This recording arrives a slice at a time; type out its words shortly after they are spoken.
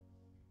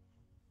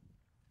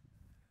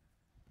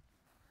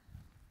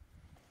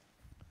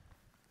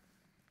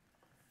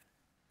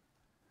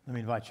Let me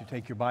invite you to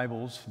take your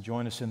Bibles and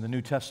join us in the New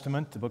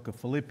Testament, the book of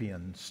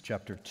Philippians,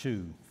 chapter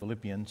 2.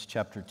 Philippians,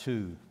 chapter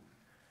 2.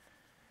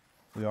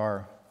 We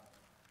are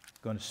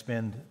going to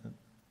spend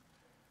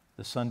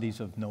the Sundays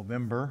of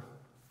November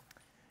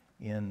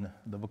in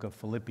the book of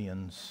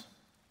Philippians,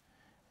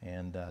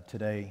 and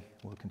today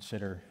we'll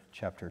consider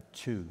chapter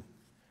 2.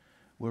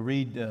 We'll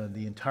read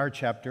the entire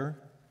chapter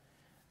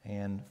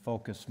and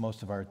focus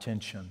most of our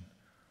attention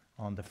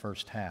on the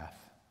first half.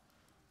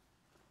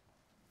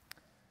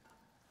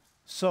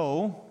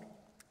 So,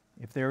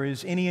 if there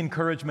is any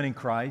encouragement in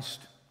Christ,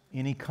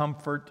 any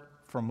comfort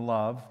from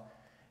love,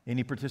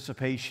 any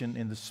participation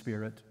in the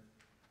Spirit,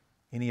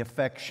 any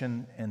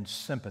affection and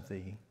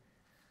sympathy,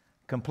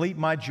 complete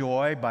my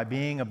joy by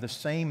being of the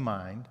same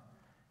mind,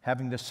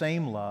 having the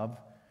same love,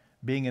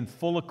 being in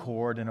full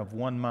accord and of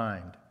one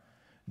mind.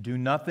 Do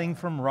nothing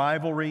from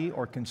rivalry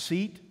or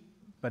conceit,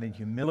 but in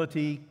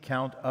humility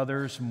count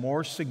others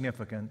more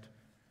significant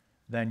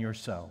than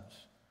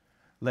yourselves.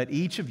 Let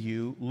each of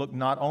you look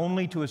not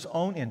only to his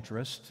own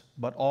interests,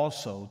 but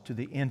also to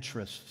the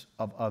interests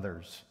of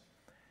others.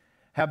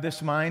 Have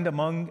this mind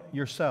among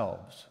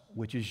yourselves,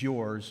 which is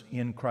yours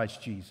in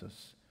Christ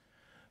Jesus,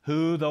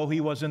 who, though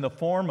he was in the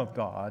form of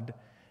God,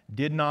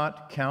 did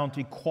not count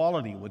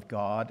equality with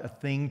God a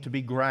thing to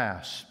be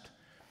grasped,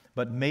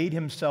 but made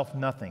himself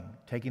nothing,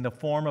 taking the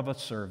form of a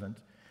servant,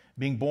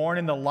 being born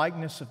in the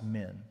likeness of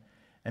men,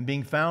 and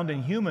being found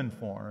in human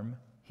form,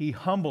 he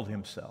humbled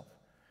himself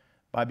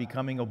by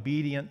becoming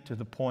obedient to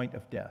the point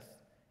of death,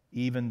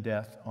 even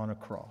death on a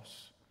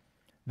cross.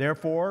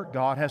 Therefore,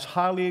 God has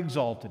highly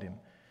exalted him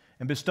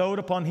and bestowed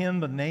upon him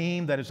the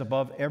name that is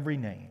above every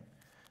name,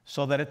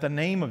 so that at the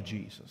name of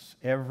Jesus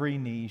every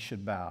knee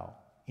should bow,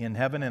 in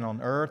heaven and on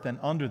earth and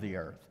under the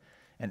earth,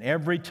 and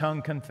every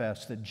tongue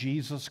confess that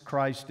Jesus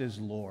Christ is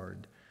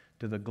Lord,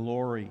 to the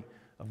glory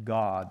of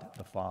God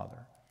the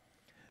Father.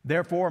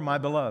 Therefore, my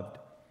beloved,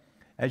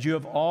 as you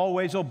have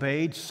always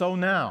obeyed, so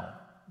now,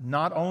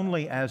 not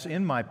only as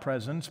in my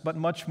presence, but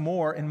much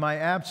more in my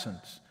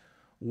absence,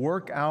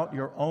 work out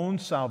your own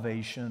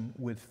salvation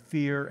with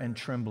fear and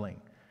trembling.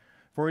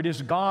 For it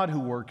is God who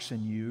works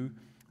in you,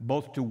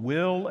 both to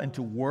will and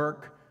to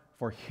work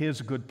for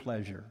his good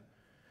pleasure.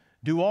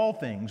 Do all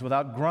things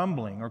without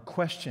grumbling or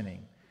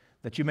questioning,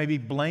 that you may be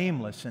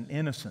blameless and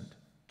innocent,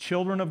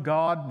 children of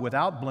God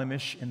without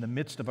blemish in the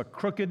midst of a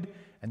crooked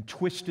and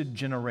twisted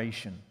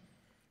generation,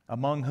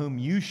 among whom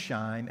you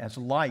shine as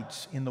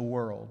lights in the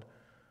world,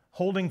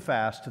 holding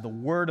fast to the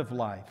word of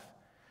life,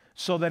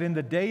 so that in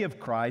the day of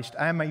Christ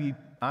I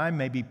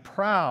may be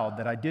proud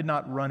that I did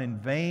not run in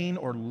vain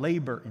or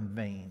labor in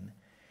vain.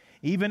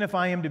 Even if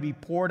I am to be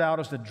poured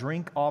out as the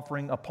drink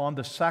offering upon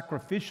the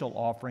sacrificial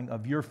offering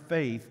of your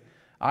faith,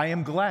 I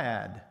am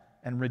glad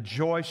and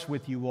rejoice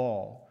with you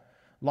all.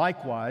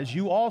 Likewise,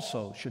 you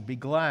also should be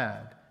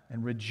glad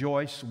and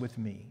rejoice with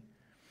me.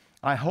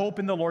 I hope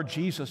in the Lord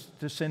Jesus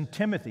to send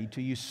Timothy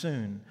to you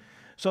soon,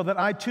 so that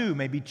I too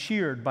may be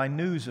cheered by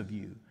news of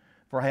you.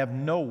 For I have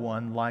no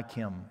one like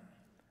him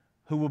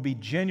who will be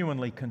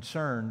genuinely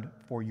concerned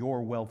for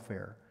your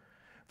welfare.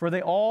 For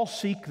they all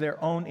seek their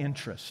own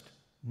interest,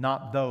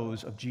 not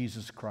those of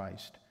Jesus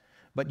Christ.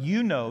 But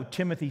you know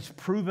Timothy's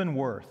proven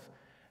worth,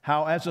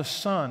 how as a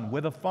son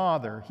with a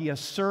father he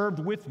has served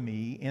with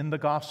me in the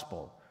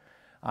gospel.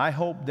 I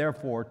hope,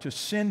 therefore, to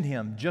send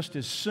him just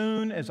as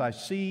soon as I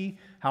see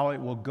how it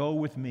will go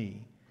with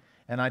me.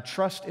 And I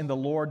trust in the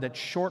Lord that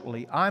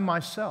shortly I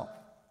myself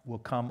will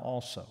come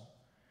also.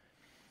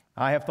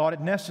 I have thought it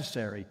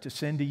necessary to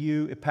send to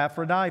you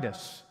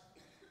Epaphroditus.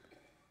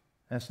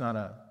 That's not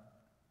a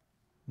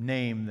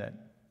name that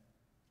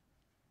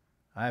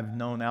I've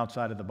known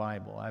outside of the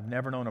Bible. I've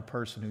never known a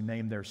person who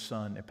named their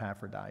son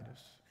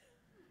Epaphroditus.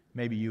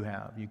 Maybe you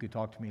have. You could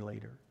talk to me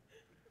later.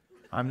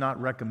 I'm not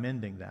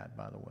recommending that,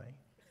 by the way.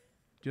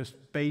 Just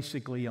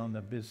basically on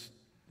the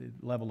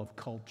level of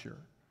culture.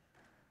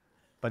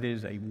 But it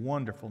is a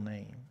wonderful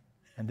name,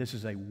 and this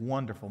is a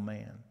wonderful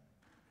man.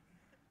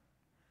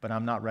 But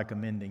I'm not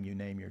recommending you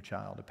name your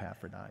child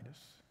Epaphroditus.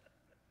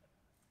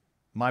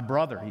 My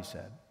brother, he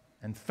said,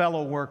 and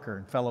fellow worker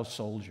and fellow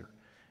soldier,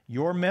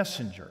 your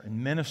messenger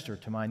and minister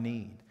to my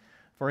need.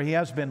 For he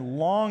has been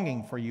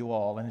longing for you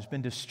all and has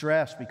been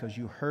distressed because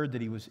you heard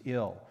that he was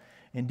ill.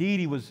 Indeed,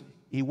 he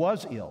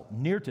was ill,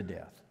 near to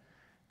death.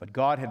 But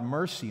God had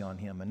mercy on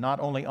him, and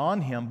not only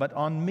on him, but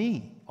on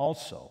me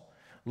also,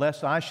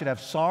 lest I should have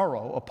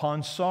sorrow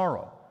upon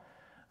sorrow.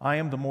 I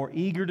am the more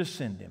eager to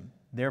send him,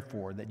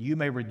 therefore, that you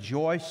may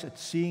rejoice at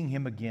seeing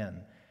him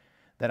again,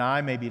 that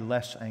I may be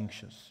less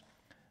anxious.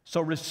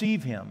 So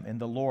receive him in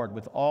the Lord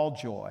with all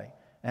joy,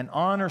 and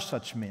honor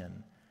such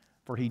men,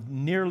 for he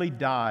nearly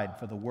died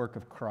for the work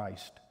of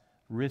Christ,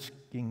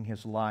 risking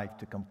his life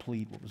to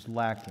complete what was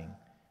lacking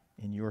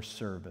in your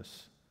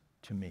service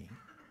to me.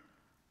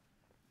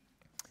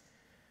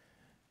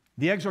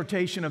 The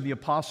exhortation of the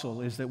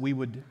apostle is that we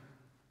would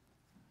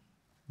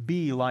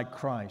be like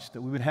Christ,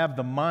 that we would have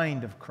the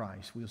mind of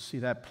Christ. We'll see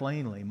that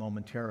plainly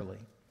momentarily.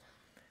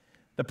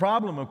 The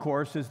problem, of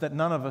course, is that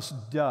none of us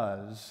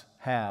does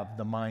have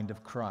the mind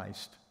of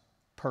Christ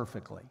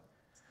perfectly.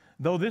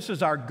 Though this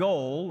is our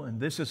goal,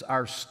 and this is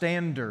our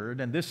standard,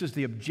 and this is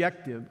the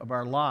objective of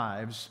our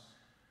lives,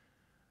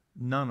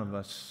 none of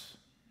us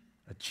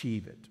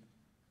achieve it.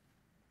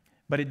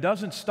 But it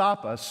doesn't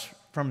stop us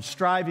from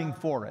striving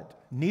for it.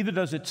 Neither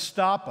does it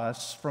stop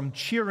us from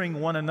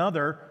cheering one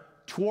another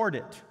toward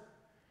it.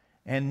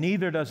 And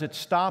neither does it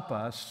stop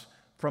us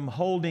from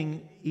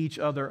holding each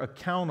other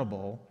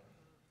accountable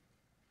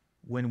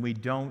when we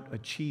don't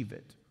achieve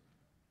it.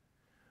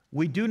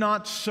 We do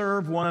not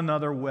serve one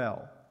another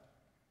well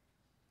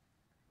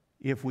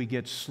if we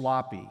get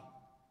sloppy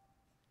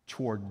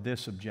toward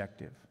this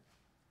objective.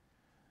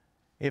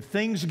 If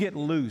things get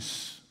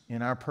loose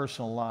in our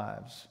personal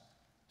lives,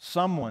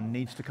 someone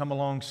needs to come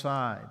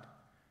alongside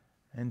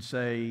and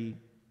say,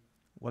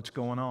 what's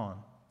going on?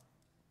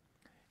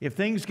 If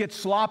things get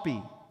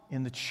sloppy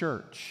in the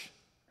church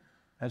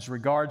as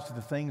regards to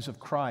the things of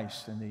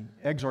Christ and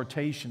the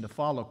exhortation to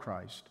follow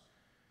Christ,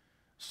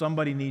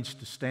 somebody needs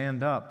to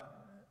stand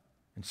up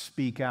and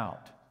speak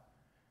out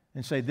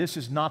and say, this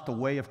is not the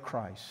way of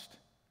Christ.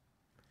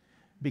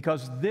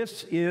 Because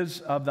this is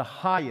of the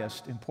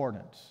highest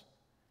importance.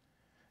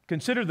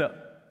 Consider the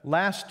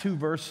last two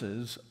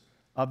verses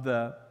of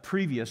the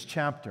previous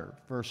chapter,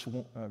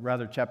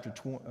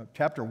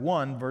 chapter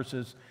 1,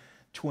 verses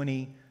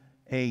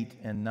 28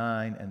 and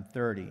 9 and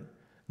 30.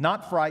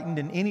 Not frightened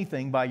in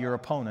anything by your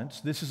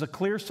opponents. This is a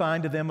clear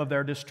sign to them of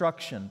their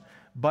destruction,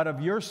 but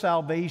of your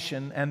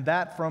salvation, and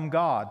that from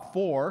God.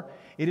 For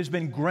it has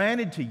been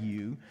granted to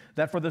you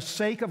that for the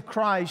sake of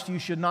Christ you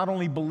should not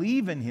only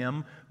believe in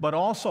Him, but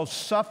also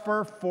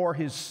suffer for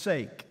His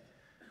sake.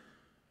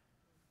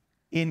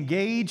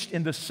 Engaged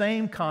in the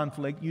same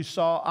conflict you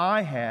saw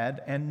I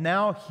had, and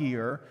now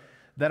hear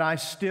that I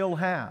still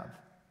have.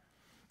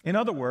 In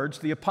other words,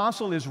 the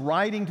apostle is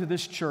writing to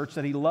this church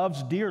that he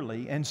loves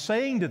dearly and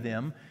saying to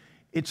them,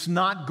 it's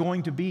not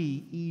going to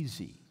be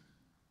easy.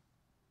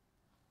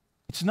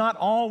 It's not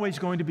always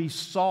going to be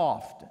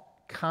soft,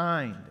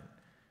 kind,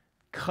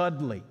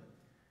 cuddly.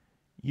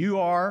 You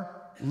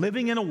are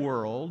living in a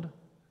world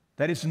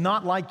that is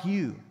not like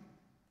you.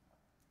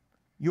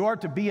 You are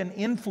to be an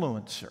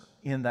influencer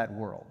in that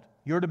world.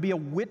 You're to be a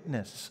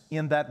witness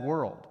in that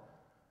world.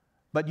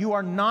 But you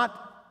are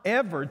not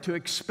ever to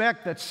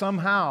expect that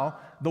somehow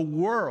the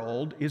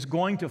world is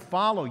going to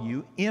follow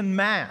you en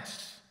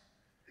masse.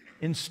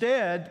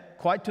 Instead,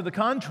 quite to the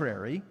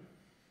contrary,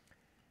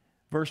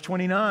 verse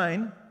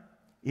 29,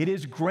 it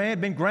has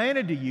been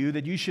granted to you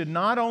that you should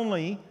not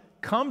only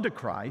come to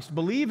Christ,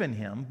 believe in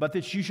Him, but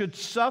that you should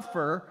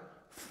suffer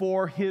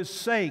for His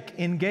sake,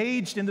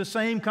 engaged in the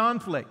same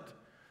conflict.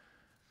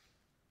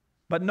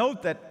 But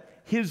note that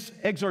his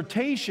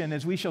exhortation,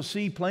 as we shall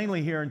see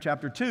plainly here in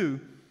chapter 2,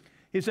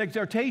 his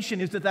exhortation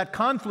is that that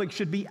conflict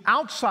should be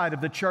outside of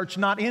the church,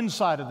 not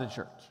inside of the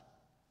church.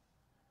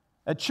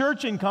 A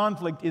church in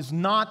conflict is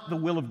not the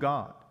will of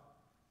God.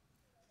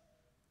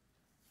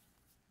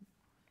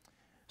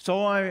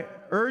 So I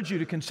urge you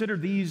to consider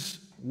these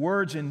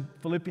words in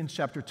Philippians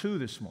chapter 2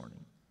 this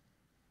morning.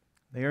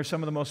 They are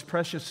some of the most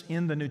precious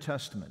in the New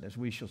Testament, as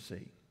we shall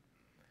see.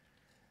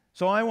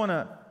 So I want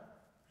to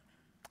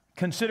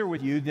consider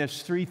with you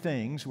these three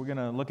things. We're going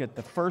to look at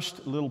the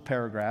first little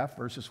paragraph,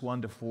 verses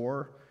 1 to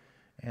 4,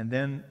 and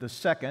then the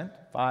second,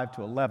 5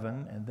 to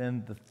 11, and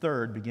then the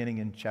third, beginning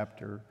in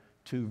chapter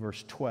 2,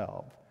 verse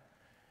 12.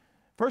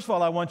 First of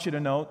all, I want you to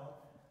note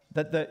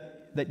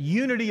that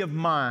unity of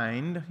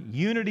mind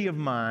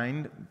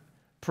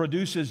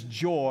produces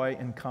joy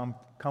and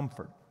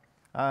comfort.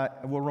 I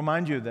will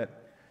remind you that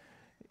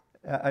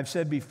I've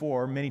said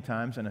before many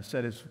times, and I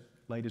said as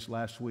late as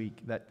last week,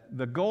 that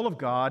the goal of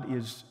God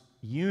is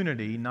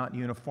unity, not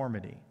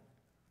uniformity.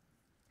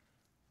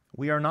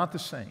 We are not the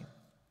same.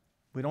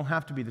 We don't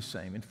have to be the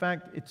same. In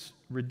fact, it's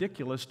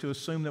ridiculous to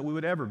assume that we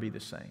would ever be the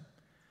same.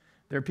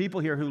 There are people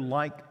here who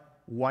like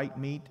white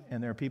meat,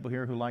 and there are people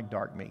here who like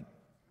dark meat.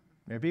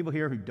 There are people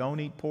here who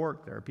don't eat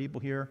pork. There are people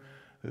here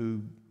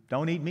who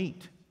don't eat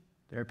meat.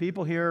 There are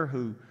people here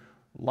who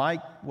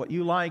like what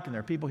you like, and there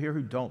are people here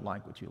who don't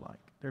like what you like.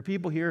 There are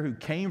people here who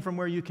came from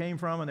where you came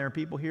from, and there are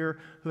people here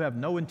who have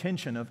no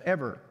intention of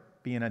ever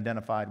being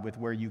identified with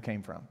where you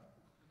came from.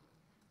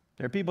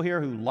 There are people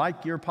here who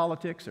like your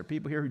politics. There are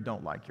people here who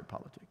don't like your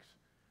politics.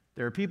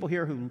 There are people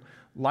here who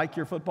like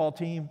your football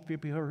team,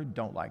 people here who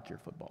don't like your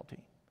football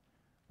team.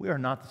 We are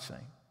not the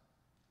same.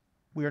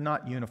 We are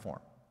not uniform.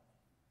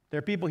 There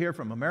are people here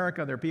from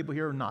America. There are people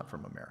here who are not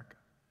from America.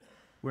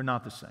 We're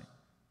not the same.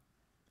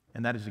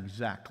 And that is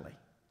exactly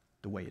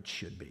the way it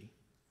should be.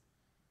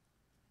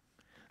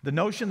 The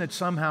notion that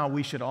somehow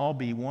we should all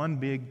be one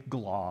big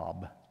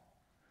glob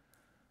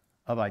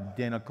of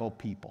identical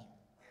people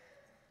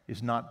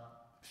is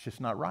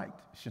just not right.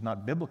 It's just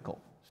not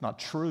biblical. It's not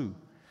true.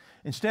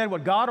 Instead,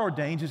 what God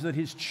ordains is that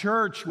His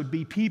church would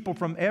be people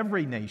from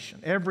every nation,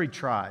 every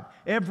tribe,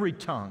 every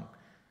tongue,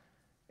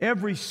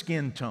 every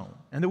skin tone,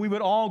 and that we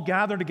would all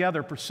gather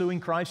together pursuing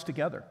Christ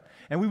together.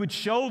 And we would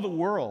show the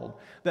world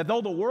that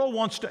though the world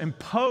wants to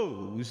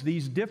impose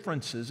these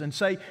differences and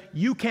say,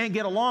 you can't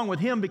get along with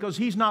him because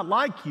he's not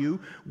like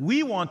you,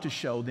 we want to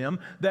show them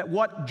that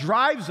what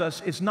drives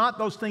us is not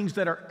those things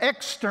that are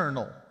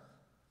external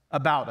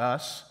about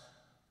us,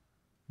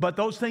 but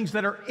those things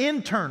that are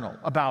internal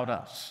about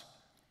us.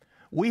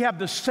 We have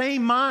the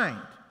same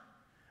mind.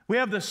 We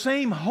have the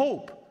same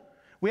hope.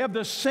 We have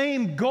the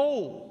same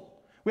goal.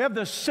 We have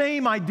the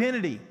same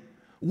identity.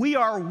 We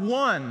are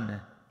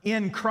one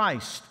in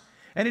Christ.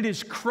 And it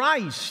is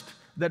Christ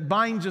that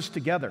binds us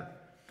together.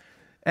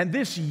 And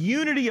this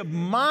unity of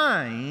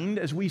mind,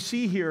 as we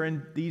see here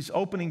in these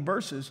opening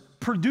verses,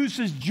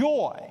 produces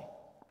joy.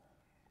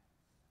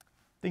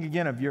 Think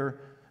again of your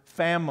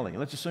family.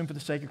 Let's assume for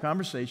the sake of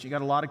conversation, you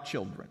got a lot of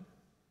children.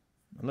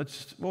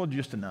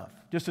 Just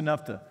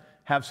enough to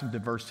have some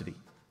diversity.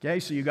 Okay,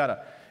 so you got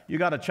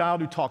a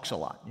child who talks a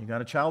lot. You got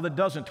a child that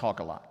doesn't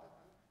talk a lot.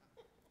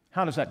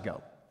 How does that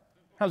go?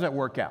 How does that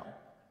work out?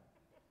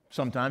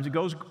 Sometimes it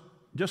goes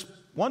just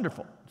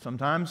wonderful.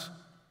 Sometimes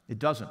it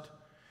doesn't.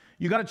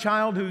 You got a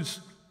child who's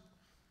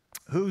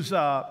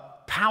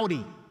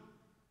pouty.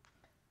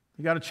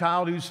 You got a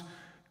child who's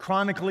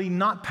chronically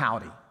not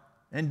pouty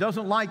and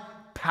doesn't like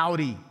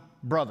pouty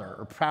brother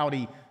or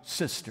pouty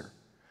sister.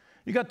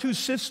 You got two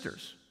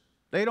sisters.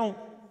 They don't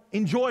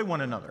enjoy one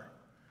another.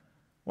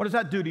 What does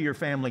that do to your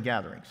family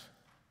gatherings?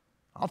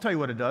 I'll tell you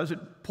what it does. It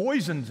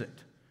poisons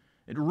it.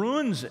 It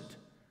ruins it.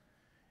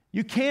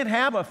 You can't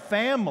have a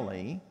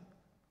family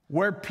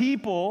where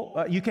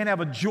people, you can't have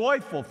a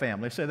joyful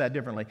family. Let's say that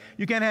differently.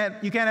 You can't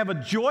have a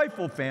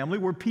joyful family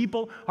where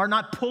people are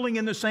not pulling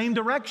in the same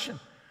direction,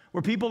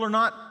 where people are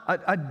not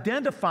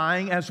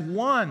identifying as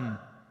one.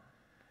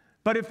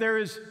 But if there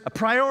is a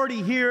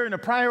priority here and a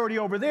priority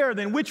over there,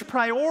 then which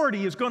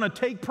priority is going to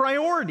take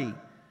priority?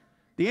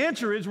 The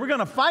answer is we're going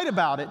to fight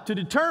about it to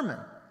determine,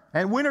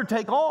 and winner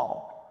take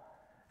all.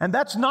 And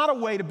that's not a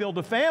way to build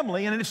a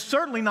family, and it's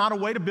certainly not a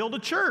way to build a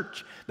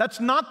church. That's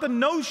not the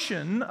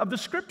notion of the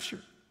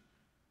Scripture.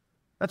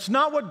 That's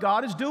not what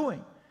God is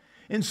doing.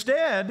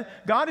 Instead,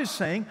 God is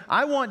saying,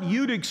 I want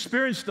you to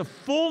experience the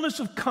fullness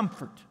of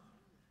comfort.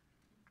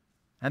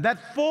 And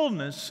that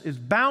fullness is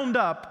bound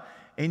up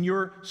in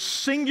your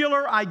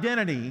singular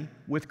identity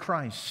with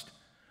Christ.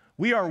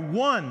 We are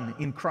one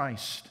in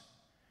Christ.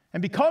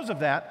 And because of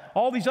that,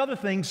 all these other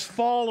things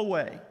fall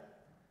away.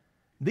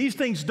 These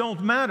things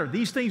don't matter.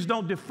 These things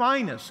don't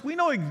define us. We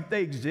know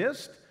they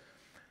exist,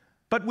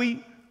 but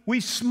we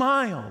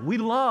smile, we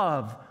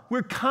love,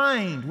 we're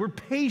kind, we're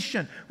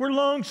patient, we're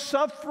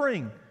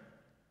long-suffering.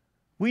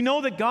 We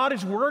know that God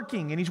is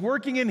working, and He's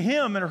working in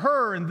him and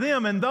her and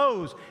them and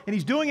those, and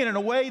He's doing it in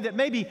a way that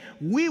maybe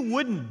we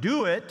wouldn't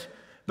do it,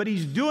 but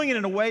He's doing it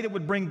in a way that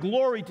would bring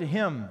glory to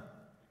Him.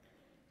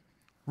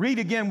 Read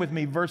again with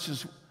me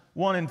verses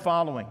 1 and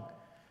following.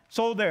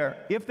 So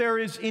if there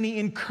is any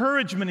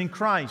encouragement in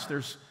Christ,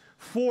 there's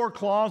 4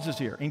 clauses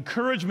here.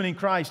 Encouragement in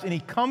Christ, any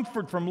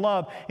comfort from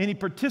love, any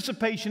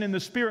participation in the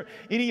Spirit,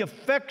 any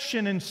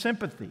affection and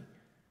sympathy.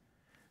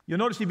 You'll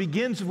notice he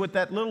begins with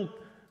that little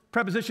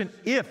preposition,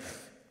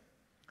 if.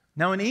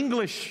 Now in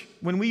English,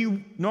 when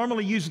we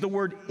normally use the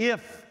word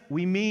if,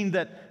 we mean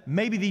that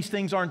maybe these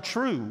things aren't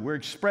true. We're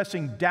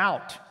expressing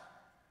doubt.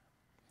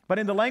 But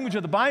in the language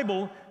of the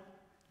Bible,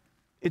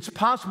 it's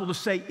possible to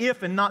say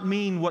if and not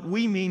mean what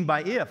we mean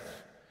by if.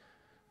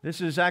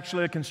 This is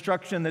actually a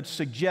construction that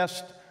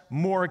suggests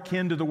more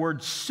akin to the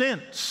word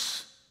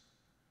since.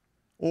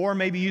 Or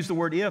maybe use the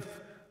word if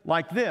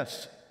like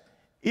this.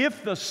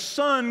 If the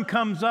sun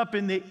comes up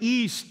in the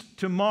east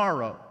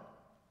tomorrow,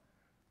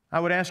 I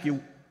would ask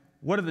you,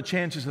 what are the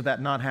chances of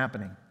that not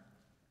happening?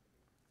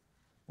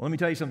 Well, let me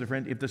tell you something,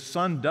 friend. If the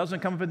sun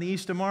doesn't come up in the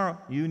east tomorrow,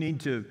 you need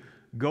to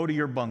go to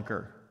your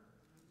bunker.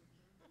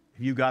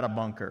 If you got a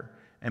bunker.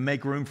 And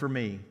make room for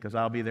me, because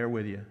I'll be there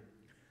with you.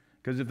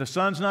 Because if the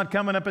sun's not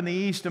coming up in the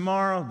east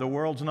tomorrow, the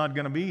world's not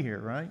going to be here,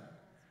 right?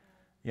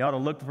 You ought to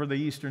look for the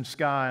eastern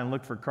sky and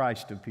look for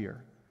Christ to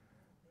appear.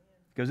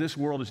 Because this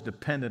world is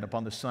dependent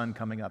upon the sun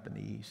coming up in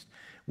the east.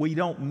 We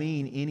don't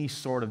mean any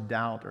sort of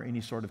doubt or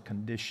any sort of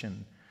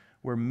condition.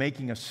 We're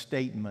making a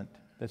statement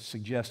that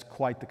suggests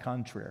quite the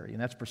contrary, and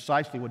that's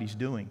precisely what he's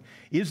doing.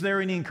 Is there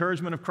any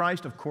encouragement of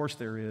Christ? Of course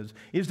there is.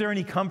 Is there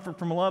any comfort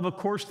from love? Of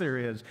course there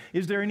is.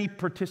 Is there any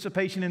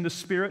participation in the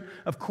Spirit?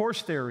 Of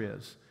course there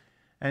is,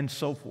 and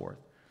so forth.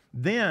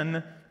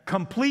 Then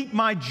complete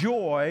my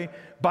joy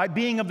by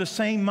being of the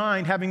same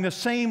mind, having the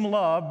same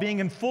love, being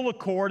in full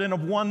accord and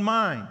of one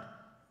mind.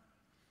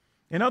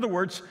 In other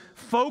words,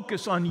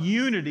 focus on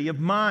unity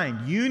of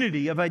mind,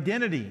 unity of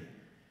identity.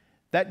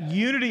 That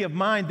unity of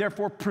mind,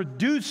 therefore,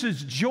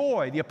 produces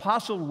joy. The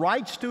apostle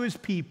writes to his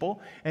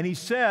people, and he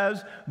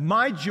says,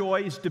 my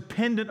joy is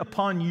dependent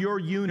upon your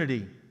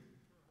unity.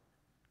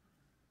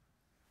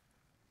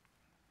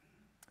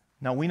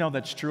 Now, we know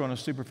that's true on a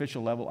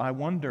superficial level. I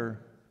wonder,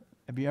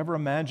 have you ever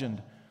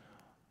imagined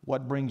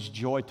what brings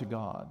joy to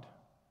God?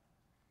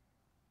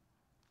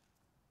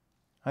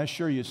 I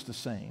assure you it's the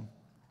same.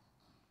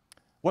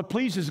 What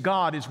pleases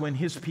God is when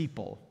His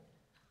people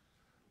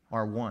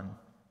are one.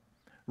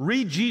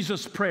 Read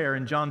Jesus' prayer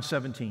in John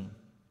 17,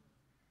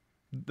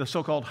 the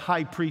so-called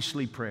high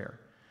priestly prayer.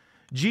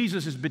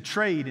 Jesus is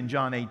betrayed in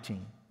John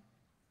 18.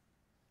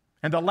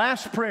 And the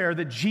last prayer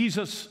that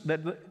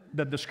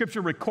the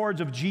Scripture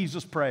records of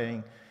Jesus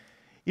praying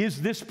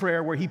is this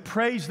prayer where he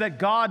prays that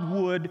God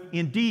would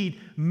indeed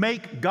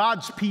make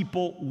God's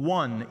people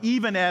one,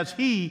 even as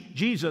he,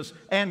 Jesus,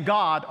 and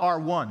God are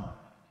one.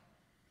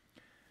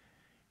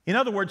 In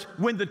other words,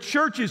 when the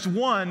church is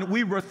one,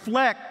 we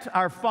reflect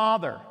our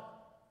Father.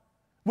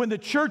 When the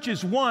church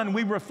is one,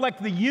 we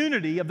reflect the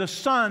unity of the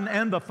Son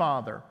and the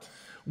Father.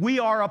 We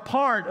are a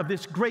part of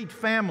this great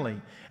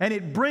family, and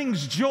it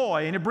brings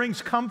joy and it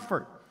brings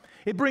comfort.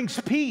 It brings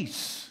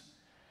peace.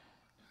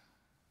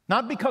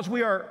 Not because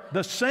we are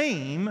the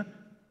same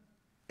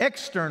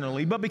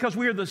externally, but because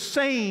we are the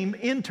same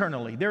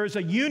internally. There is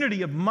a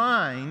unity of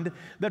mind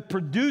that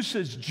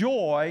produces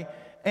joy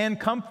and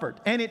comfort,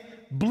 and it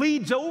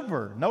bleeds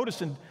over.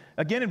 Notice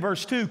again in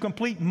verse 2,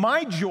 complete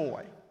my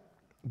joy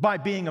by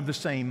being of the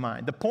same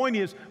mind. The point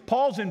is,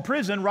 Paul's in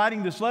prison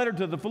writing this letter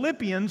to the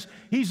Philippians.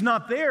 He's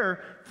not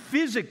there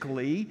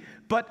physically,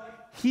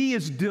 but he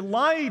is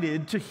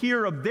delighted to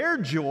hear of their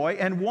joy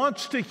and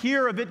wants to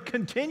hear of it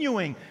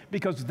continuing,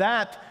 because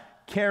that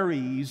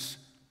carries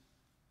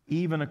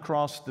even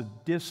across the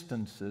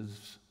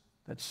distances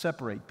that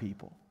separate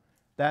people.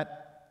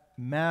 That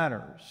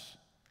matters.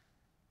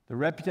 The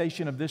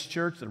reputation of this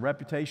church, the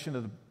reputation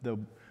of the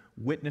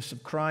witness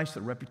of Christ,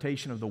 the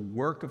reputation of the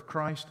work of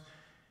Christ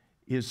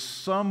is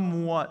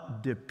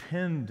somewhat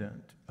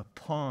dependent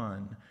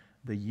upon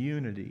the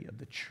unity of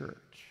the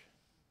church.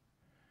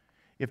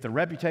 If the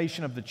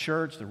reputation of the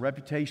church, the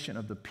reputation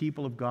of the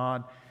people of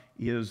God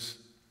is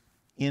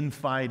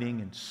infighting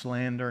and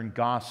slander and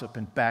gossip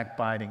and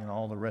backbiting and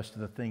all the rest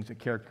of the things that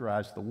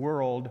characterize the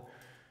world,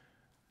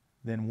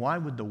 then why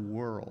would the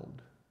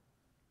world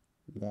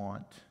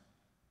want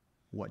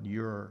what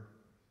you're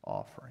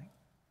offering?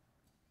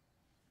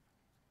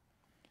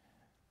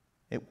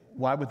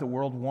 Why would the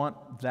world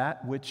want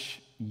that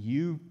which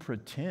you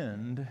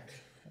pretend,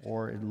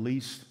 or at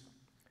least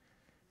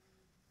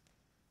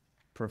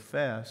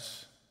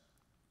profess,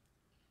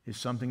 is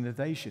something that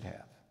they should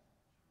have?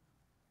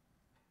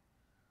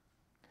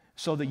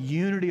 So the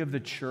unity of the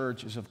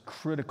church is of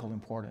critical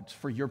importance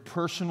for your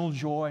personal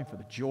joy, for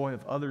the joy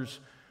of others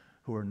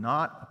who are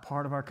not a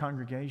part of our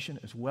congregation,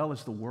 as well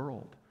as the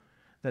world,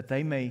 that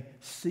they may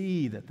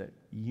see that the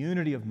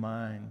unity of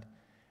mind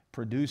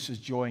produces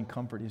joy and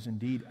comfort is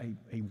indeed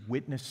a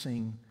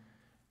witnessing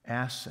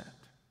asset.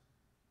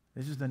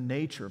 This is the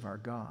nature of our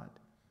God.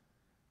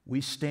 We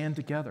stand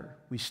together.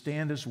 We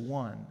stand as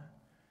one.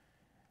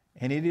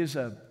 And it is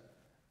a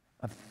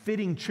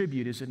fitting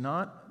tribute, is it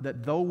not,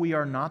 that though we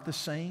are not the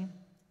same,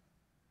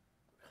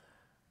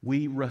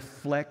 we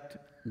reflect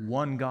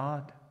one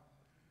God.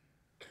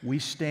 We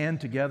stand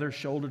together,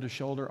 shoulder to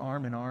shoulder,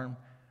 arm in arm,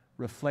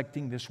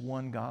 reflecting this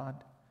one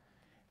God,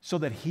 so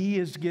that He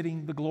is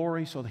getting the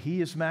glory, so that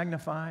He is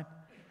magnified.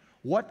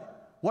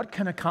 What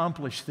can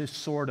accomplish this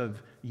sort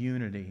of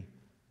unity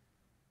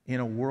in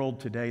a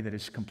world today that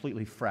is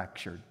completely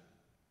fractured?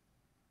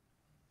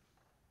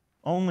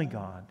 Only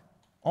God,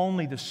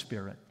 only the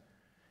Spirit.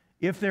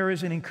 If there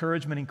is an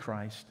encouragement in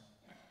Christ,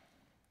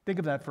 think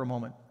of that for a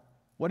moment.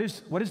 What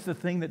is the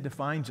thing that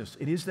defines us?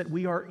 It is that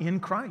we are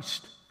in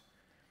Christ.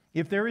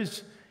 If there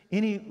is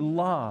any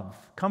love,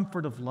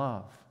 comfort of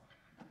love,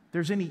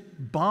 there's any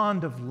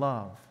bond of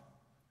love,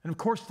 and of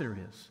course there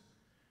is,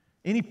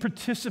 any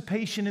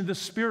participation in the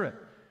Spirit,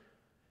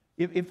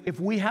 if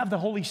we have the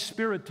Holy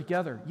Spirit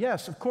together,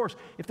 yes, of course,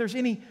 if there's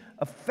any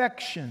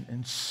affection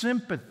and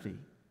sympathy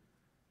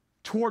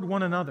toward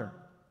one another,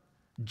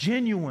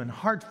 genuine,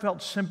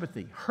 heartfelt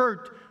sympathy,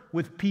 hurt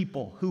with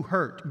people who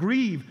hurt,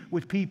 grieve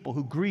with people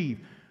who grieve,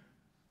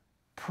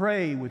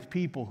 pray with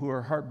people who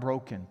are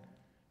heartbroken,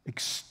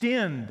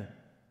 extend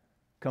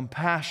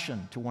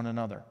compassion to one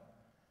another.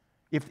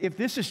 If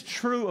this is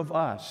true of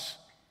us,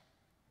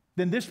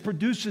 then this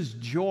produces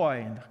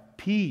joy and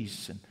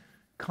peace and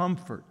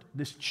comfort.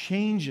 This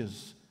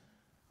changes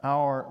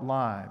our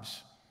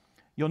lives.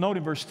 You'll note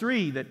in verse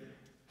 3 that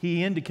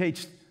he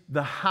indicates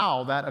the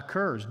how that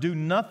occurs. Do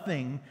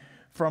nothing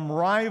from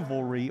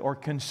rivalry or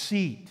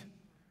conceit.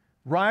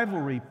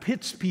 Rivalry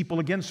pits people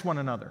against one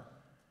another,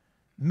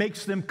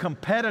 makes them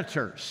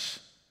competitors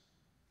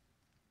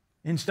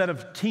instead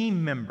of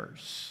team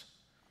members.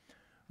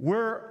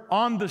 We're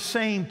on the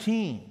same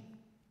team.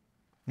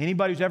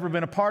 Anybody who's ever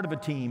been a part of a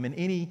team in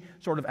any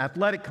sort of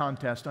athletic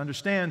contest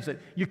understands that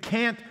you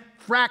can't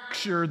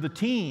fracture the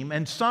team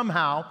and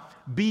somehow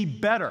be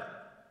better.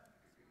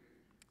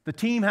 The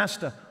team has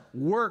to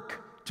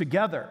work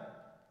together.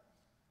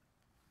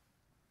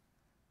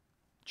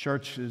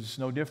 Church is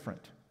no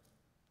different.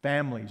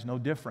 Family is no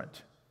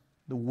different.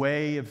 The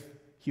way of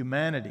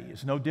humanity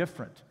is no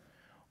different.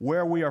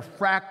 Where we are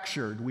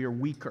fractured, we are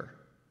weaker.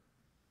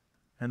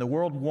 And the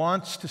world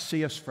wants to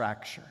see us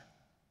fracture.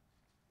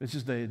 This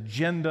is the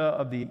agenda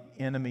of the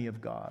enemy of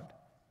God.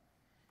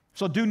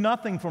 So do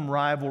nothing from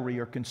rivalry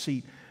or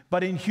conceit,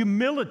 but in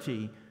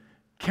humility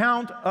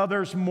count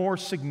others more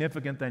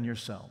significant than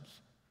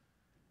yourselves.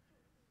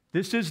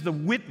 This is the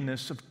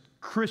witness of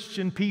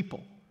Christian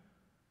people.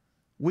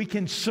 We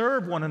can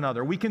serve one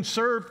another. We can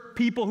serve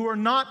people who are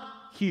not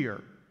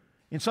here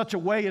in such a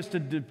way as to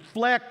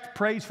deflect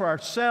praise for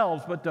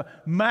ourselves, but to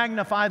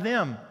magnify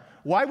them.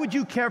 Why would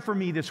you care for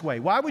me this way?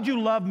 Why would you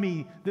love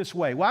me this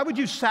way? Why would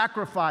you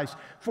sacrifice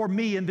for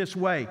me in this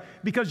way?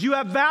 Because you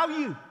have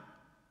value.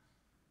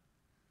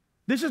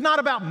 This is not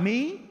about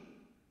me.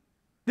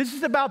 This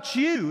is about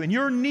you and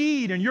your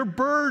need and your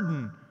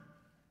burden.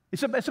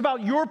 It's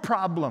about your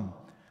problem.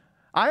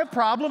 I have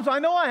problems. I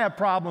know I have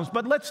problems,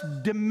 but let's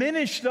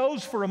diminish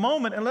those for a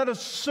moment and let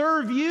us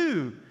serve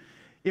you.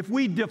 If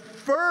we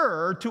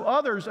defer to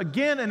others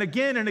again and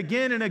again and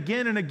again and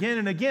again and again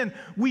and again,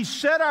 we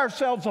set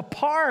ourselves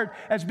apart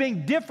as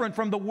being different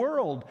from the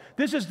world.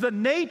 This is the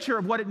nature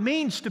of what it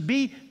means to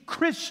be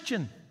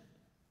Christian.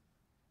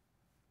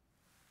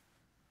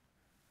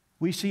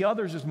 We see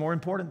others as more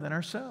important than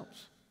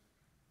ourselves.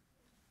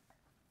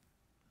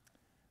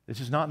 This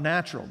is not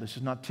natural. This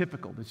is not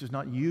typical. This is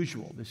not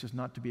usual. This is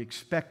not to be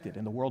expected,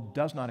 and the world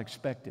does not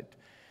expect it.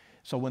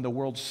 So when the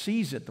world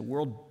sees it, the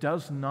world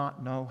does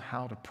not know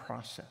how to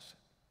process it,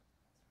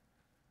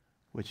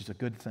 which is a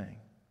good thing,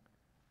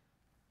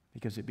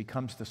 because it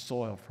becomes the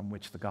soil from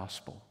which the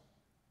gospel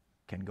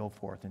can go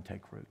forth and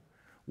take root.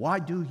 Why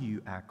do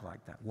you act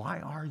like that? Why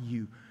are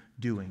you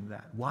doing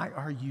that? Why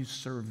are you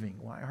serving?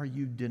 Why are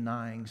you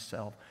denying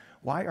self?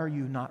 Why are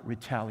you not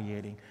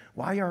retaliating?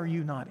 Why are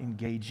you not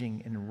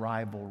engaging in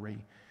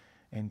rivalry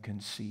and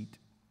conceit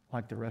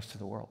like the rest of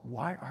the world?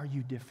 Why are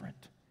you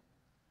different?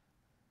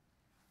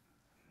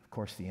 Of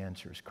course, the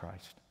answer is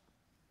Christ.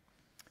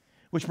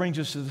 Which brings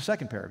us to the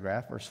second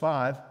paragraph, verse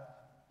 5.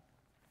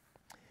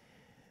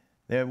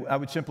 I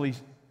would simply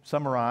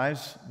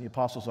summarize the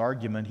apostle's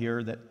argument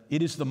here that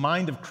it is the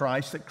mind of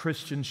Christ that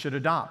Christians should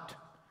adopt.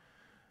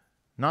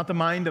 Not the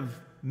mind of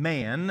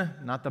man,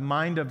 not the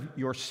mind of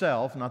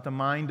yourself, not the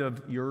mind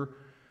of your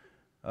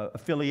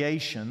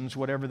affiliations,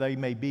 whatever they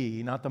may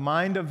be, not the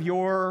mind of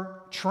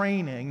your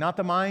training, not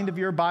the mind of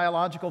your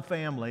biological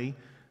family,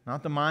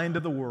 not the mind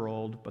of the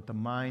world, but the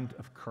mind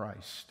of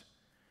Christ.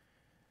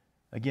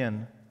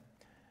 Again,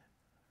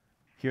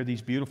 hear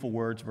these beautiful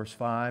words, verse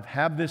 5.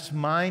 Have this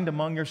mind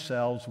among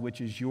yourselves, which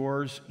is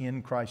yours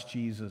in Christ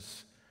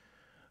Jesus,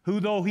 who,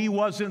 though he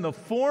was in the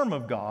form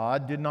of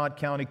God, did not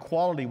count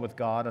equality with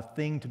God a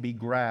thing to be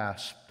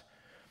grasped,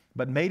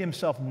 but made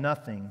himself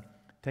nothing,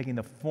 taking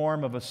the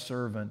form of a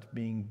servant,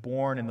 being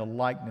born in the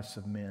likeness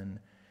of men,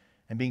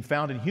 and being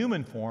found in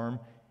human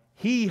form,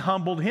 he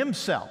humbled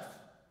himself.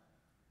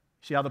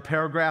 See how the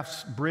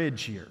paragraphs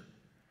bridge here.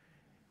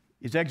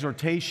 His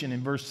exhortation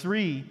in verse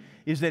 3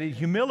 is that in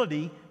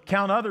humility,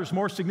 count others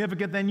more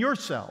significant than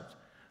yourselves.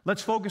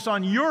 Let's focus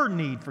on your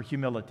need for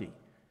humility.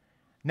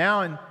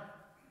 Now in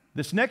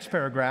this next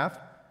paragraph,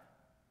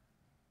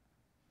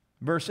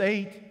 verse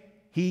 8,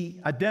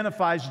 he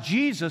identifies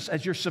Jesus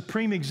as your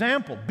supreme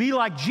example. Be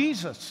like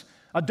Jesus.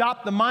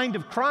 Adopt the mind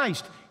of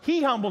Christ.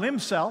 He humbled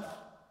himself.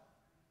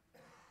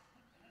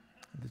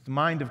 It's the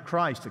mind of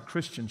Christ that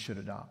Christians should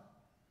adopt.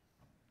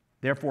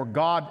 Therefore,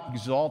 God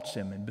exalts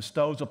him and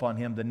bestows upon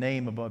him the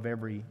name above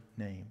every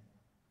name.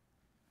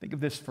 Think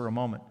of this for a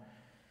moment.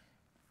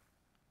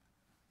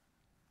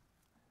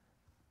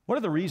 What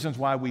are the reasons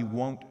why we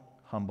won't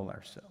humble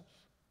ourselves?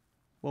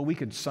 Well, we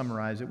could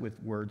summarize it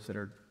with words that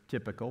are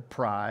typical: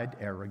 pride,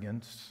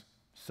 arrogance,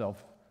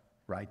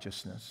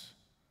 self-righteousness.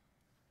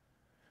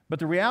 But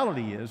the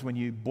reality is, when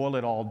you boil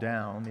it all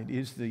down, it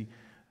is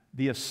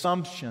the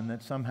assumption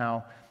that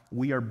somehow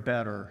we are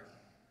better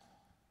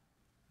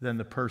than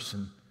the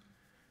person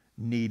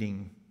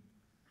needing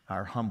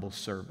our humble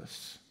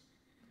service.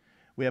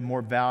 We have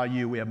more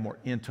value, we have more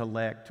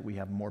intellect, we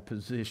have more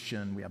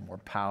position, we have more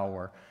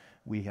power,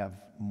 we have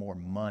more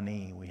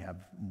money, we have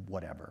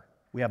whatever.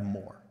 We have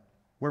more.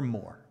 We're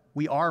more.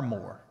 We are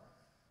more.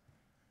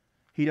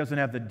 He doesn't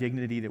have the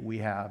dignity that we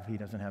have. He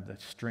doesn't have the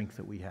strength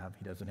that we have.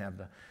 He doesn't have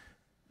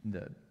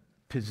the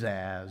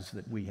pizzazz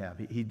that we have.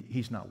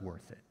 He's not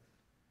worth it.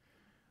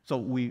 So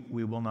we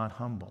will not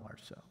humble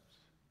ourselves.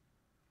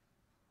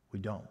 We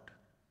don't.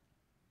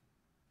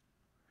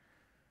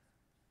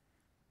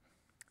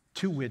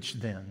 To which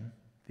then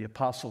the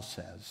apostle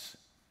says,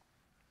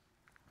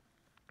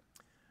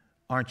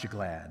 aren't you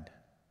glad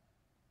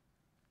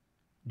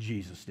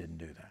Jesus didn't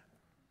do that?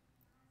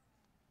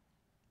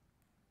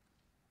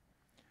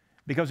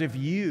 Because if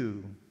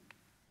you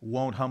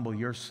won't humble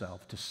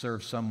yourself to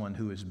serve someone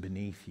who is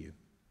beneath you,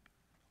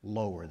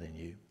 lower than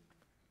you,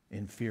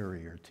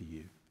 inferior to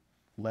you,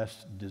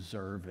 less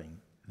deserving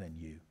than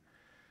you,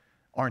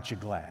 aren't you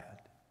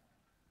glad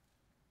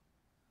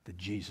that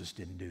Jesus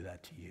didn't do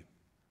that to you?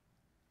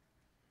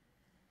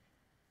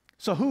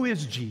 So who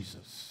is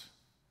Jesus?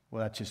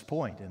 Well, that's his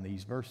point in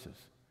these verses.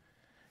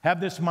 Have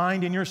this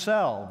mind in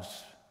yourselves,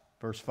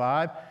 verse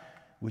 5,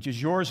 which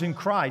is yours in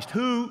Christ,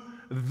 who,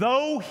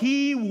 though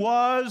he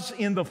was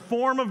in the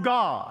form of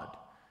God,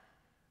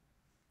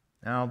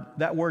 Now,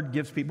 that word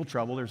gives people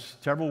trouble. There's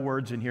several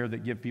words in here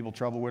that give people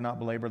trouble. We're not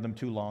belabor them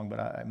too long, but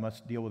I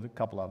must deal with a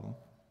couple of them.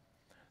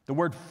 The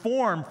word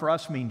form for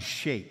us means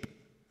shape.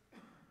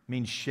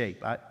 Means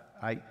shape.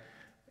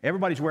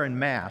 Everybody's wearing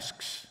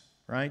masks,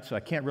 right? So I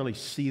can't really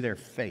see their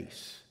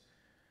face.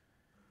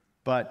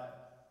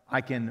 But I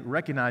can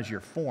recognize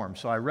your form.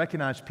 So I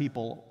recognize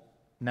people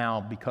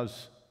now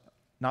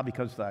not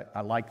because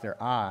I like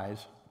their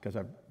eyes, because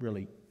I've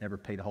really never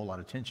paid a whole lot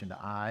of attention to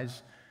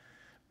eyes,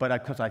 but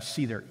because I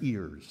see their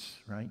ears,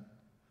 right?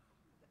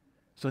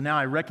 So now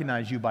I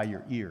recognize you by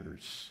your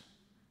ears.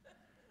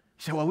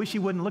 You say, well, I wish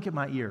you wouldn't look at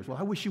my ears. Well,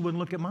 I wish you wouldn't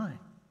look at mine.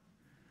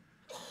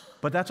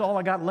 But that's all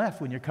I got left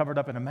when you're covered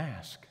up in a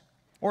mask.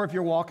 Or if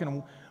you're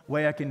walking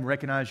away, I can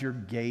recognize your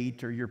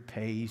gait or your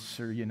pace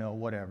or,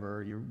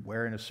 whatever. You're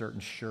wearing a certain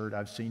shirt.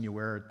 I've seen you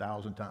wear it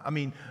 1,000 times. I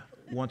mean,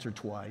 once or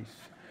twice.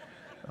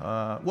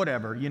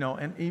 Whatever,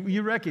 and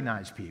you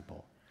recognize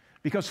people.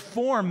 Because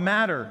form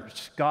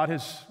matters. God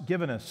has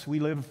given us. We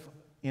live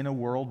in a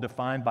world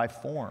defined by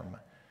form.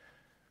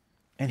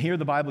 And here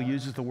the Bible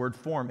uses the word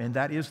form, and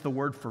that is the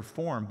word for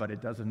form, but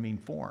it doesn't mean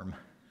form.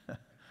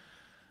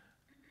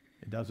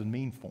 It doesn't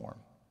mean form.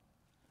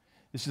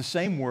 It's the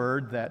same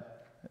word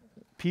that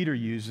Peter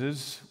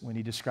uses when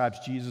he describes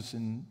Jesus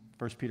in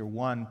 1 Peter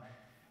 1,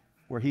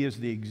 where he is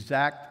the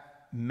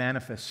exact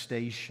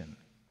manifestation,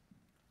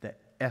 the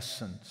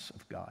essence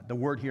of God. The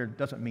word here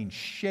doesn't mean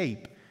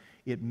shape,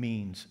 it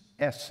means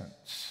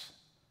essence.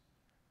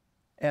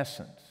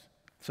 Essence.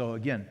 So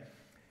again,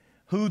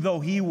 who though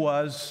he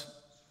was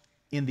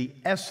in the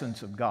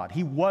essence of God,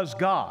 he was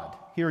God.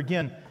 Here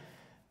again,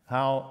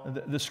 how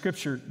the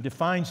Scripture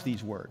defines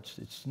these words.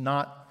 It's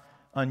not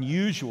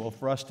unusual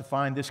for us to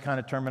find this kind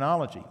of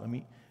terminology. Let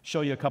me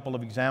show you a couple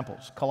of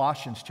examples.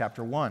 Colossians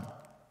chapter 1,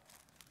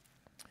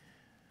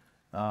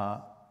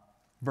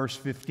 verse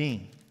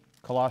 15.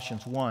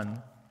 Colossians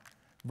 1,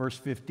 verse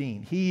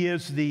 15. He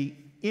is the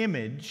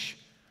image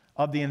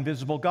of the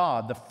invisible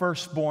God, the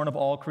firstborn of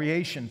all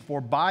creation. For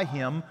by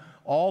him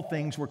all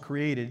things were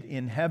created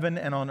in heaven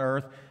and on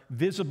earth,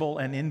 visible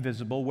and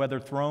invisible, whether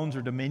thrones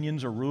or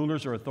dominions or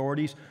rulers or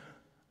authorities.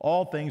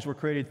 All things were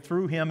created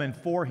through him and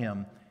for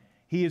him.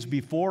 He is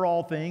before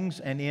all things,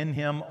 and in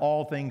him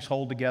all things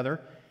hold together.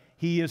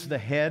 He is the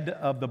head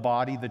of the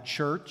body, the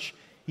church.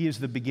 He is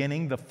the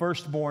beginning, the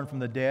firstborn from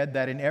the dead,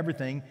 that in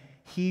everything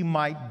he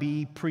might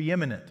be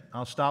preeminent.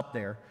 I'll stop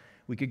there.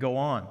 We could go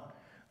on.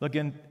 Look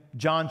in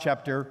John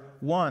chapter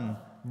 1,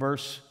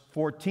 verse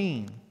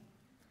 14.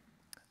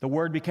 The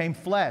Word became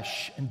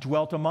flesh and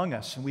dwelt among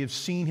us, and we have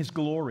seen his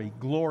glory,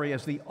 glory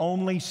as the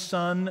only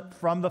Son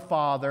from the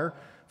Father,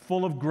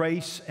 full of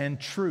grace and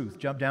truth.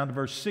 Jump down to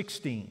verse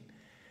 16.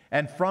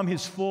 And from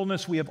his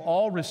fullness we have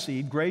all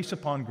received grace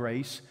upon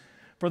grace.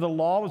 For the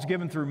law was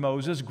given through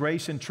Moses,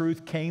 grace and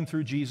truth came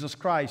through Jesus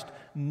Christ.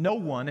 No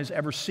one has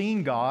ever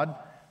seen God,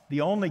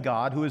 the only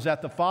God, who is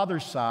at the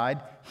Father's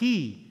side.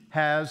 He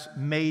has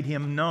made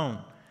him known.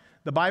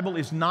 The Bible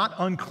is not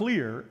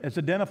unclear as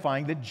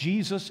identifying that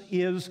Jesus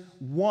is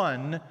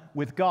one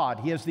with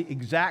God. He has the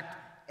exact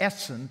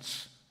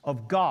essence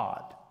of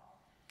God.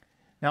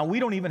 Now, we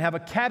don't even have a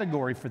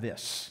category for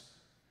this.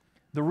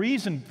 The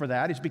reason for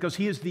that is because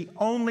he is the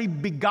only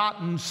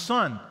begotten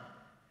Son.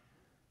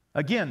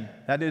 Again,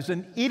 that is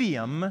an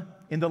idiom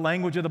in the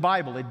language of the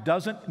Bible. It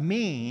doesn't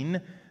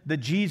mean that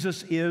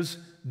Jesus is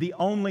the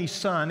only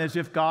Son, as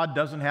if God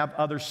doesn't have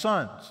other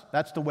sons.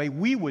 That's the way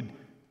we would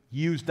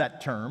use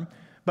that term.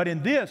 But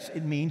in this,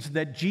 it means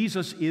that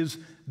Jesus is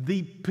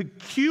the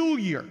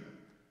peculiar,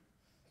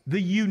 the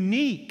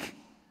unique,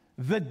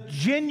 the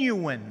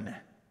genuine,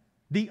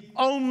 the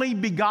only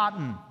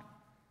begotten.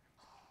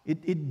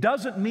 It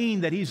doesn't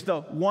mean that he's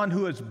the one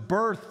who is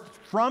birthed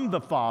from the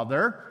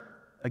Father.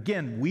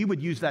 Again, we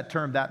would use that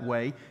term that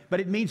way. But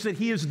it means that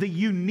he is the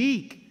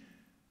unique,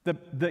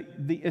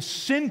 the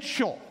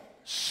essential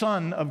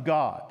Son of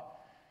God.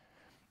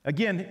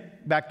 Again,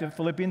 back to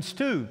Philippians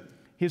 2.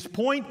 His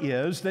point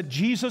is that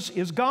Jesus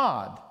is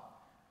God.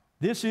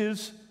 This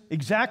is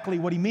exactly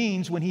what he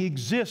means when he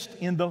exists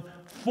in the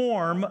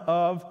form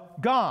of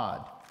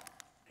God.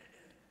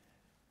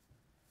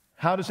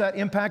 How does that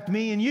impact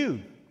me and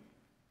you?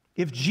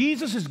 If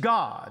Jesus is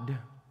God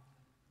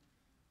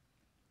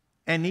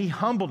and he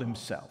humbled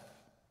himself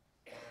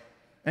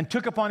and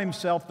took upon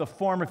himself the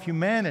form of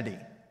humanity,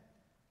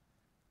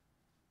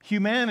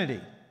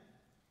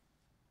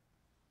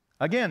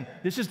 again,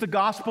 this is the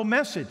gospel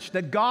message,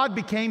 that God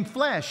became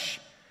flesh,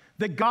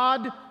 that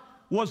God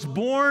was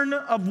born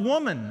of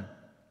woman.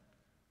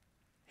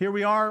 Here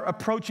we are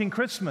approaching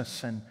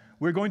Christmas, and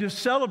we're going to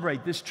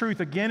celebrate this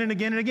truth again and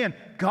again and again.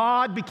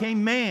 God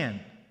became man.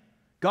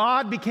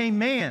 God became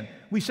man.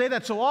 We say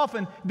that so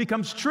often, it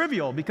becomes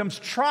trivial, it becomes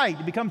trite,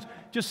 it becomes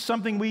just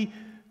something we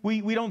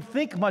don't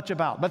think much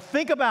about. But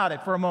think about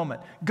it for a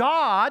moment.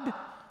 God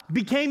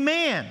became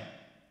man.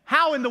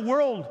 How in the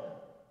world?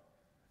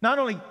 Not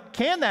only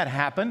can that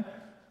happen,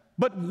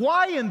 but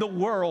why in the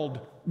world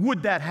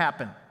would that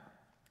happen?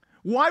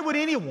 Why would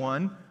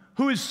anyone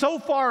who is so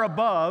far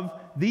above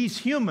these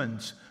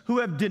humans who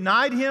have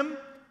denied him,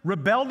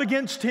 rebelled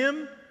against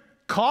him,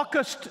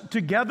 caucused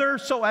together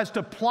so as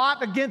to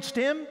plot against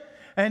him,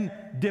 and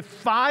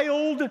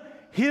defiled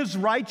his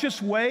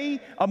righteous way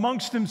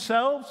amongst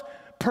themselves,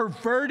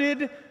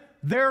 perverted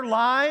their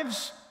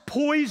lives,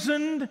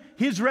 poisoned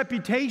his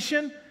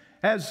reputation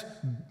as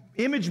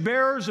image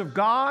bearers of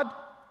God?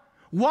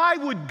 Why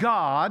would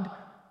God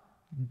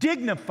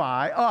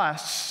dignify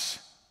us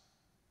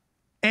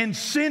and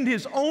send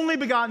his only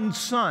begotten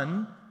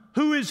Son,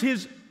 who is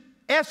his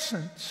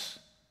essence,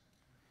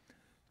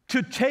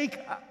 to take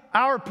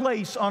our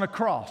place on a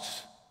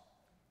cross?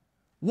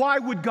 Why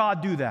would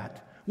God do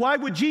that? Why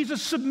would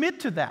Jesus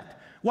submit to that?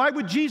 Why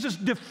would Jesus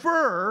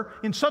defer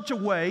in such a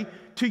way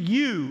to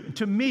you,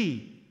 to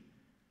me?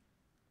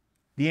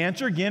 The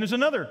answer, again, is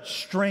another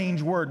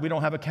strange word we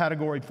don't have a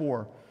category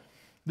for.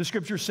 The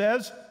Scripture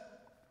says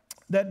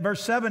that,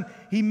 verse 7,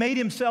 he made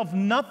himself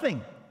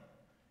nothing.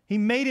 He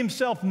made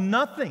himself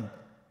nothing.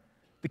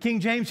 The King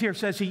James here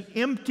says he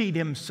emptied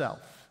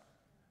himself.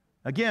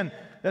 Again,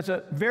 that's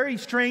a very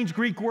strange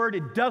Greek word.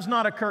 It does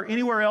not occur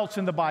anywhere else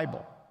in the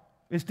Bible.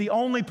 It's the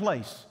only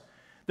place.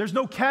 There's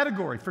no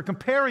category for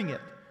comparing it.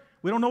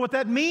 We don't know what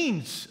that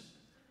means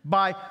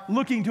by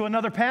looking to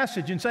another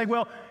passage and saying,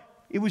 well,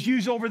 it was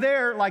used over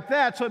there like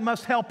that, so it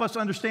must help us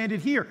understand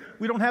it here.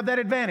 We don't have that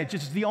advantage.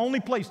 It's the only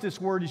place this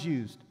word is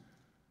used.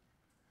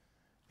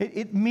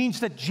 It means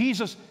that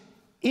Jesus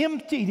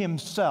emptied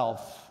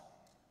himself,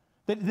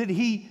 that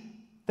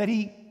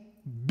he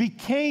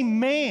became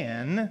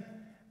man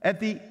at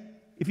the,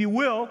 if you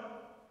will,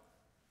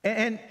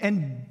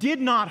 and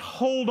did not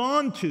hold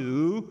on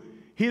to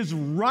his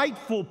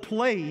rightful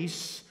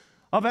place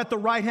of at the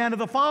right hand of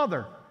the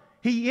Father.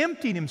 He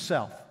emptied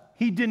himself.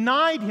 He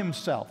denied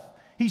himself.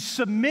 He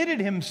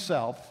submitted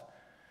himself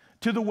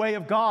to the way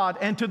of God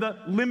and to the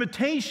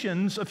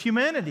limitations of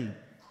humanity.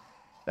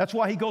 That's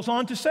why he goes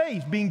on to say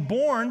he's being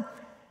born,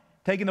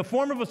 taking the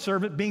form of a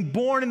servant, being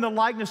born in the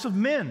likeness of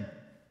men.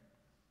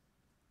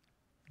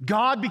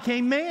 God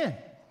became man.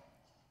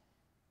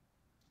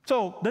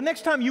 So the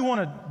next time you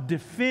want to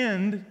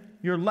defend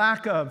your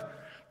lack of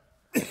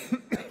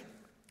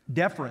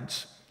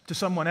deference to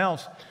someone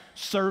else,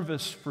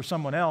 service for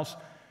someone else,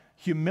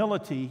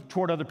 humility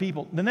toward other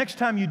people, the next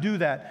time you do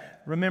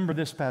that, remember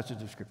this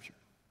passage of Scripture.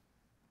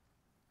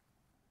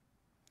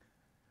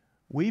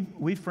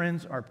 We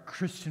friends, are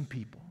Christian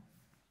people,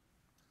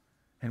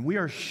 and we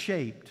are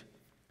shaped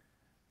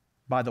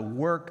by the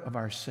work of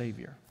our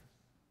Savior.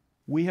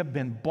 We have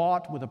been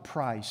bought with a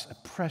price,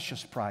 a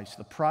precious price,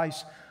 the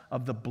price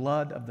of the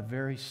blood of the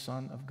very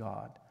Son of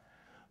God,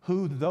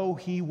 who, though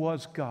he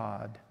was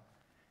God,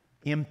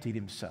 emptied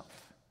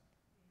himself,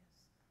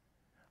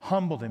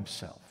 humbled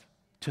himself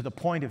to the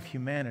point of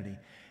humanity,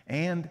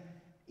 and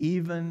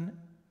even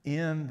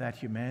in that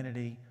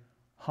humanity,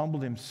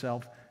 humbled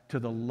himself to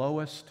the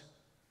lowest,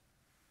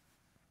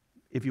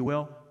 if you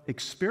will,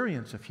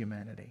 experience of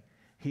humanity.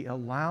 He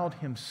allowed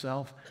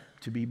himself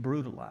to be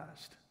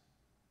brutalized,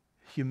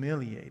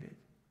 humiliated,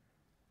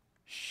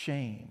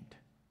 shamed,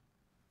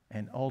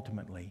 and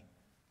ultimately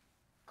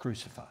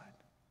crucified.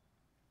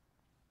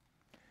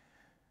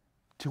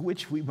 To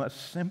which we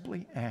must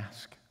simply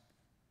ask,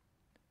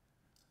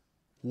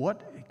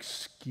 what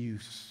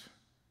excuse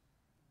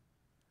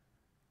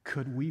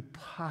could we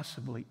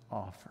possibly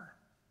offer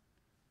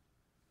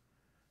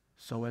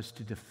so as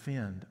to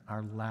defend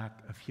our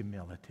lack of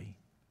humility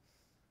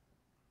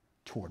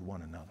toward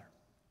one another?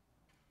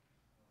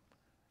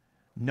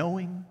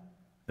 Knowing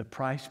the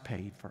price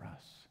paid for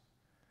us,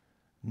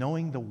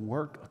 knowing the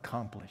work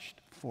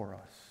accomplished for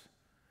us,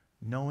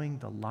 knowing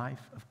the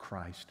life of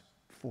Christ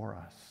for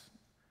us,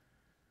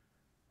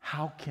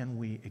 how can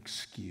we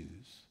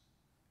excuse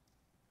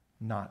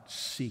not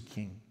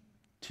seeking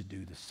to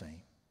do the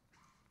same?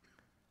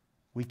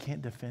 We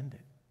can't defend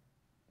it.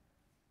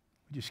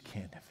 We just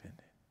can't defend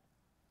it.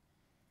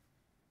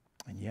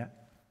 And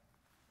yet,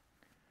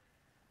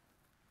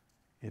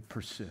 it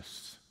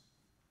persists.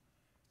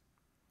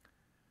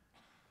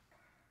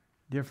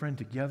 Dear friend,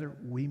 together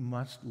we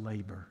must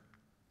labor.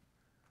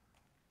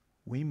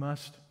 We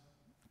must,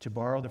 to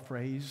borrow the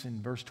phrase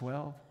in verse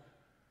 12,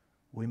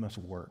 we must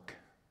work.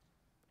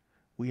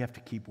 We have to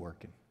keep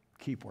working,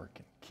 keep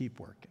working, keep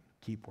working,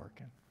 keep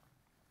working.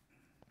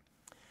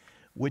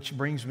 Which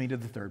brings me to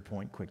the third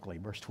point quickly,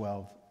 verse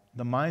 12.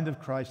 The mind of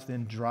Christ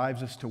then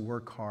drives us to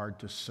work hard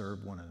to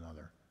serve one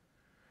another.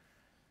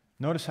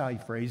 Notice how he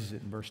phrases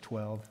it in verse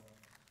 12.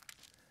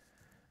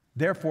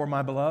 Therefore,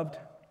 my beloved,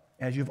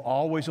 as you've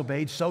always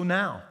obeyed, so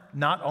now,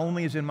 not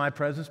only as in my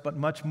presence, but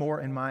much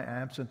more in my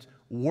absence,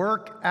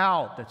 work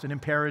out. That's an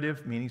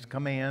imperative, meaning it's a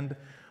command.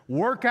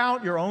 Work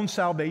out your own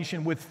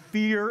salvation with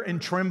fear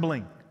and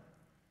trembling.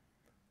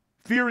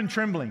 Fear and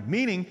trembling,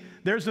 meaning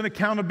there's an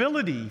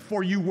accountability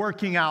for you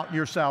working out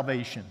your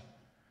salvation.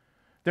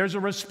 There's a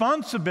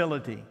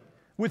responsibility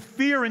with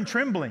fear and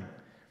trembling.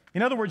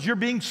 In other words, you're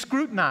being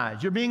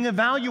scrutinized, you're being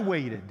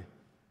evaluated.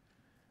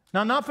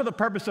 Now, not for the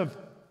purpose of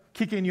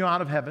kicking you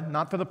out of heaven,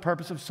 not for the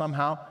purpose of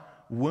somehow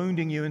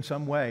wounding you in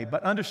some way.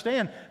 But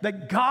understand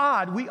that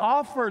God, we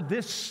offer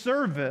this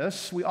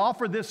service, we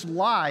offer this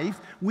life,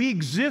 we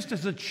exist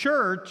as a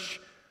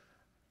church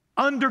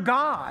under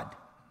God.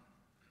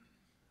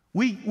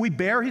 We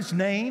bear His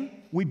name,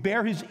 we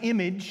bear His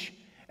image,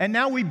 and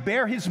now we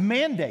bear His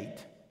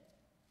mandate.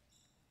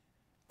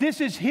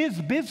 This is His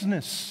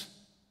business.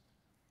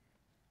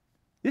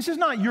 This is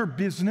not your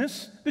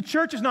business. The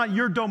church is not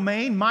your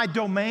domain, my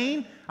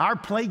domain, our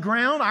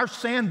playground, our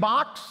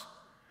sandbox.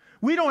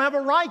 We don't have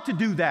a right to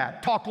do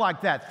that, talk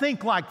like that,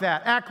 think like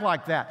that, act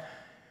like that.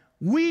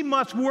 We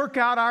must work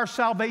out our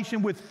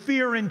salvation with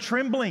fear and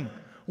trembling.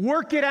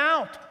 Work it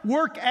out.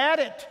 Work at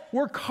it.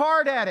 Work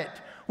hard at it.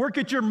 Work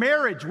at your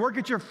marriage. Work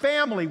at your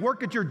family.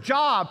 Work at your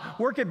job.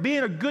 Work at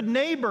being a good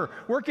neighbor.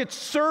 Work at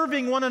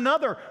serving one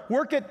another.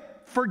 Work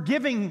at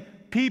forgiving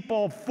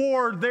people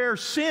for their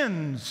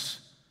sins,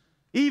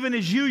 even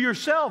as you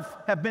yourself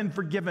have been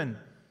forgiven.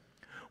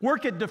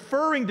 Work at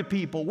deferring to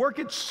people. Work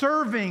at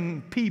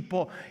serving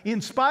people in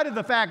spite of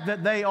the fact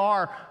that they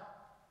are,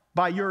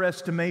 by your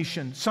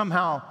estimation,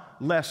 somehow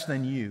less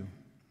than you.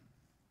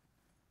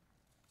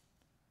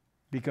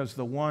 Because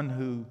the one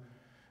who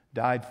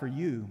died for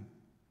you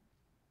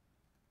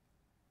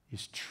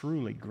is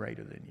truly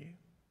greater than you.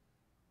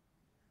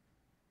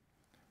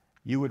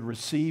 You would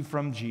receive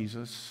from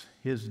Jesus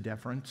His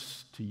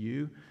deference to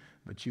you,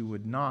 but you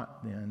would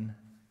not then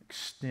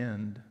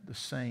extend the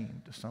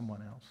same to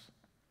someone else.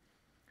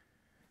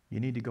 You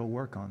need to go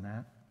work on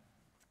that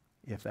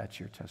if that's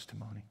your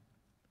testimony.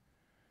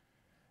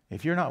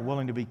 If you're not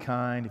willing to be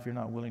kind, if you're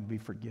not willing to be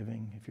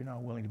forgiving, if you're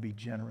not willing to be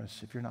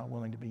generous, if you're not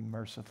willing to be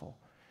merciful,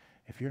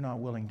 if you're not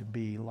willing to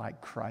be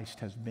like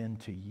Christ has been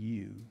to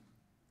you,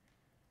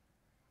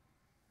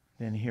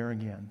 then here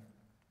again,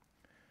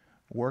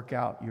 work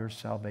out your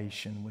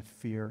salvation with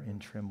fear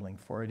and trembling,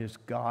 for it is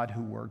God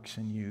who works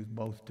in you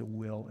both to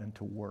will and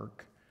to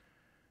work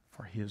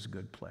for His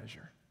good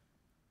pleasure.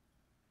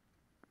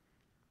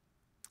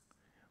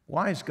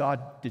 Why has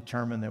God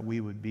determined that we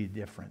would be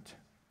different?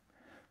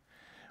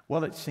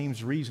 Well, it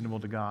seems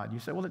reasonable to God. You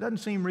say, well, it doesn't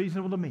seem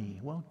reasonable to me.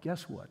 Well,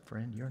 guess what,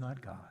 friend? You're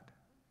not God.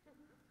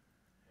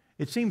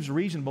 It seems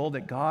reasonable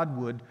that God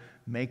would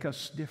make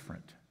us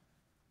different,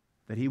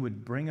 that He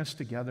would bring us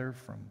together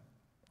from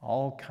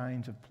all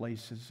kinds of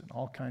places and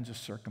all kinds of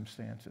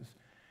circumstances,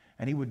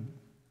 and He would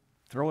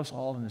throw us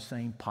all in the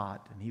same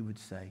pot, and He would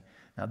say,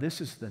 now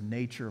this is the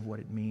nature of what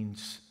it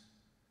means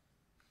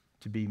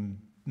to be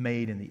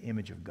made in the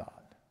image of God.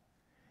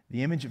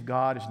 The image of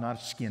God is not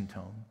a skin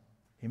tone.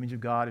 The image of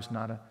God is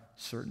not a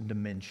certain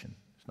dimension.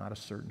 It's not a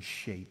certain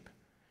shape.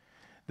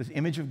 The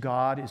image of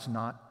God is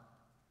not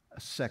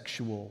a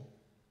sexual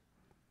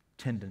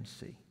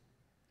tendency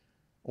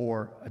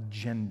or a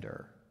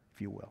gender,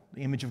 if you will.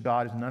 The image of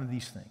God is none of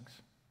these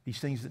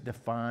things that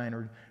define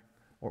or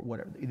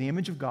whatever. The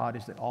image of God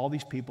is that all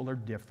these people are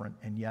different,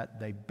 and yet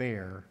they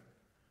bear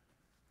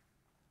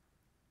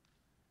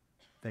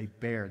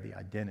the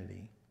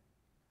identity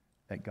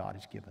that God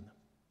has given them.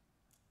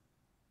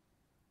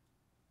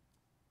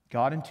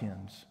 God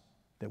intends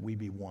that we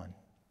be one,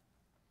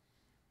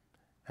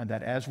 and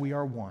that as we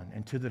are one,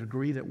 and to the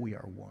degree that we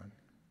are one,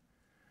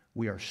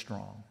 we are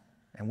strong,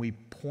 and we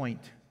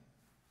point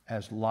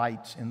as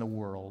lights in the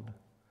world.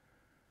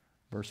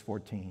 Verse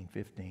 14,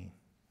 15,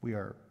 we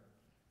are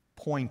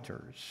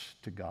pointers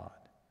to God,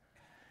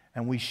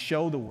 and we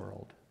show the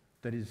world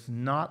that is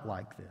not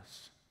like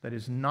this, that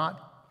is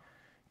not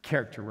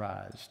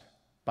characterized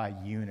by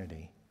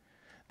unity,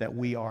 that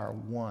we are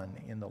one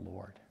in the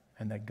Lord,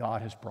 and that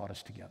God has brought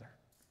us together.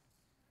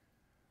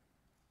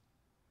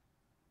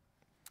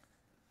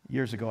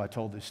 Years ago, I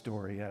told this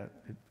story.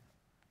 It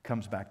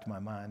comes back to my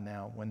mind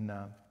now.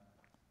 I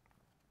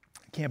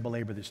can't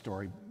belabor this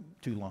story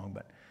too long,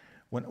 but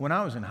when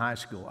I was in high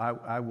school,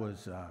 I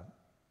was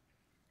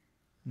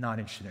not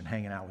interested in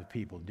hanging out with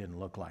people who didn't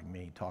look like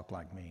me, talk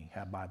like me,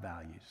 have my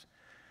values.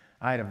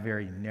 I had a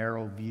very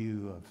narrow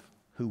view of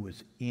who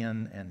was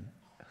in and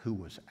who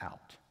was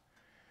out.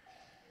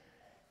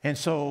 And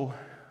so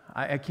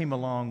I came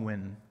along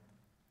when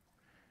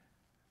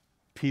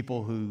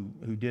people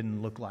who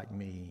didn't look like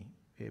me,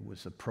 it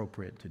was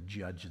appropriate to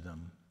judge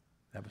them.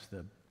 That was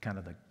the kind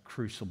of the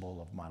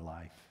crucible of my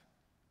life,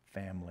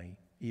 family,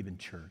 even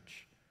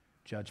church.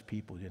 Judge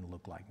people who didn't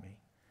look like me.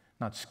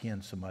 Not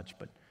skin so much,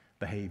 but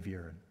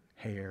behavior and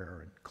hair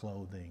and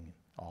clothing and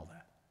all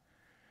that.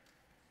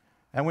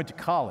 I went to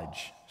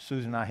college.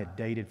 Susan and I had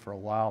dated for a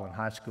while in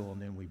high school,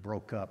 and then we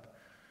broke up.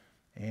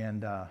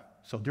 And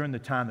so during the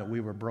time that we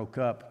were broke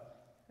up,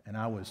 and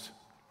I was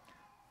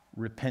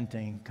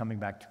repenting, coming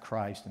back to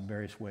Christ in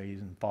various ways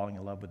and falling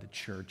in love with the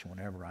church and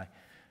whatever, I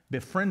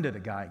befriended a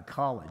guy in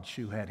college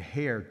who had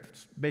hair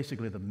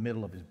basically the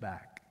middle of his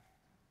back.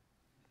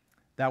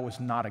 That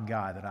was not a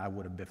guy that I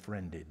would have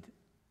befriended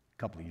a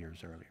couple of years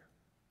earlier.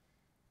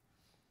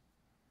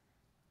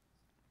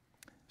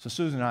 So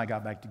Susan and I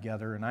got back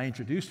together, and I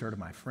introduced her to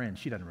my friend.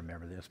 She doesn't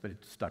remember this, but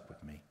it stuck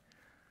with me.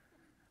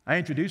 I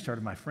introduced her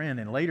to my friend,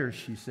 and later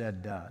she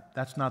said,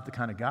 that's not the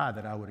kind of guy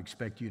that I would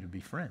expect you to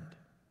befriend,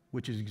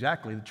 which is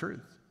exactly the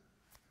truth.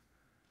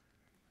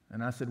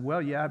 And I said,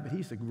 well, yeah, but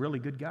he's a really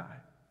good guy.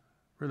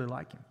 Really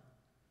like him.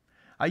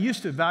 I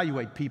used to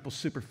evaluate people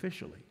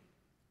superficially.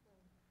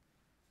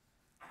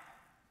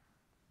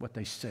 What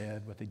they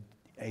said, what they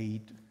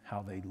ate,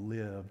 how they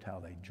lived, how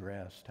they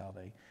dressed, how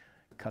they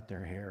cut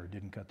their hair or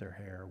didn't cut their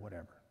hair, or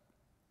whatever.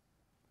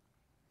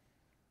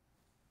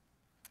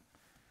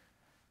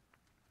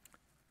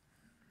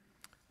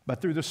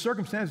 But through the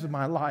circumstances of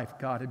my life,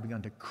 God had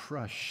begun to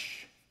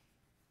crush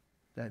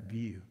that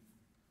view.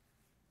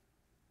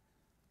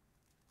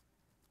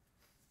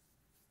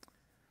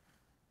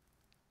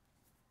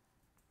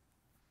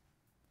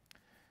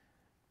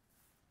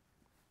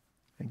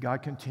 And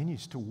God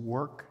continues to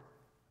work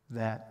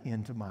that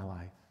into my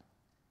life.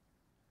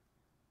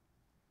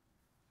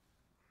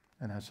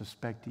 And I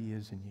suspect He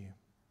is in you.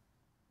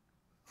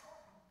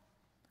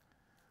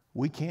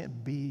 We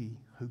can't be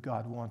who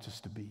God wants us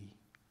to be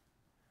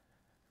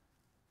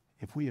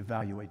if we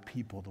evaluate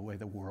people the way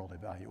the world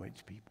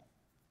evaluates people.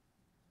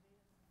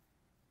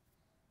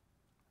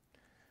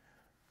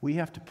 We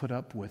have to put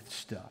up with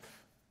stuff.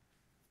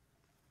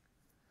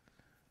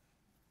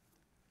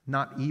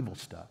 Not evil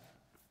stuff.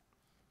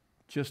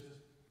 Just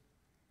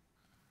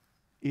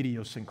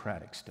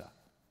idiosyncratic stuff.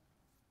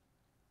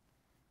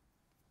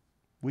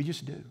 We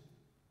just do.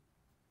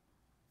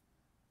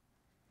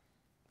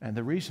 And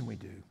the reason we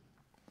do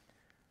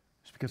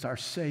is because our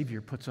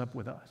Savior puts up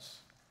with us.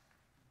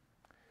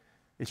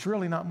 It's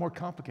really not more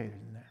complicated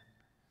than that.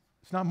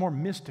 It's not more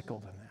mystical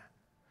than that.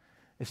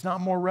 It's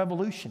not more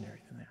revolutionary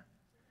than that.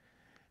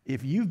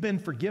 If you've been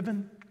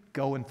forgiven,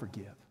 go and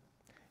forgive.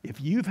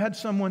 If you've had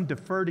someone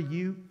defer to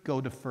you,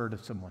 go defer to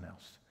someone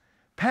else.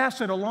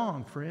 Pass it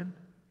along, friend.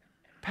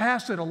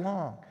 Pass it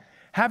along.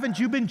 Haven't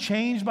you been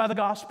changed by the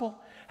gospel?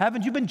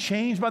 Haven't you been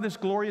changed by this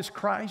glorious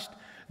Christ?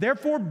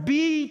 Therefore,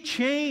 be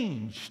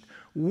changed.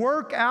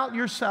 Work out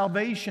your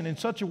salvation in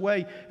such a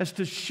way as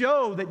to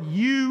show that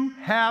you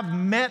have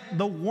met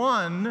the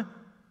one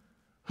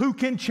who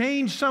can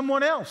change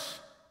someone else.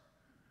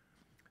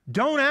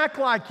 Don't act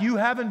like you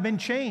haven't been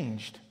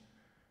changed.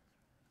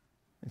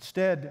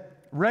 Instead,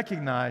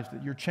 recognize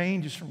that your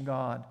change is from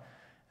God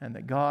and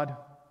that God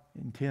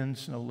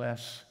intends no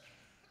less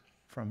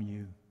from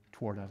you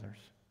toward others.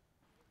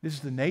 This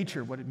is the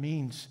nature of what it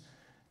means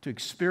to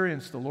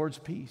experience the Lord's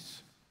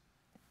peace.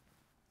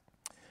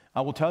 I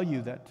will tell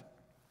you that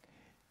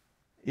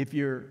if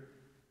you're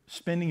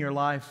spending your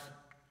life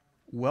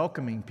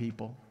welcoming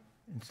people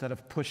instead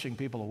of pushing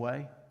people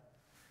away,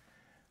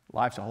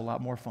 life's a whole lot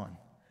more fun.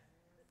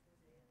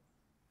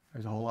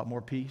 There's a whole lot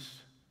more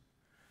peace.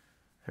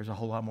 There's a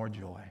whole lot more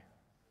joy.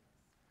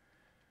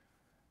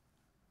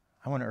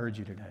 I want to urge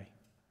you today.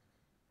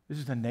 This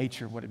is the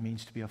nature of what it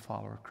means to be a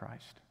follower of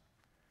Christ.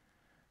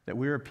 That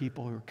we're a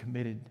people who are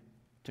committed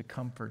to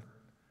comfort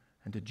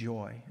and to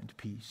joy and to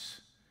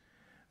peace.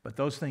 But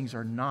those things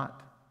are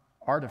not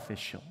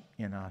artificial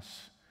in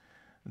us.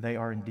 They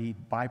are indeed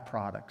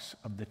byproducts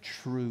of the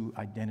true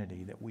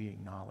identity that we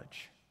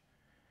acknowledge.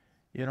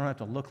 You don't have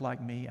to look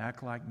like me,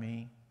 act like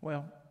me.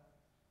 Well,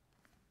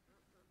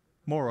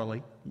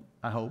 morally,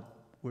 I hope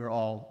we're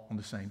all on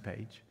the same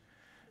page.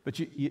 But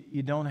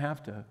you don't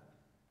have to.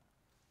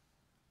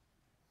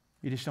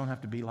 You just don't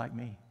have to be like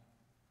me.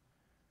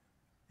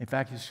 In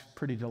fact, it's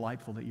pretty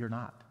delightful that you're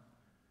not.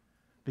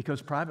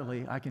 Because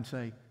privately, I can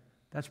say,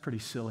 that's pretty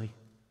silly.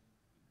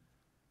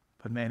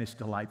 But man, it's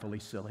delightfully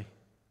silly.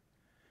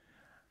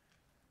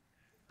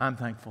 I'm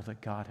thankful that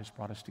God has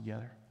brought us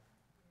together.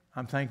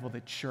 I'm thankful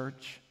that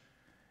church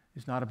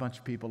is not a bunch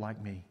of people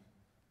like me.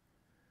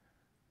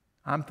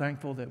 I'm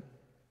thankful that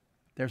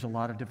there's a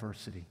lot of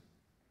diversity.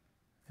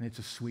 And it's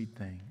a sweet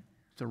thing.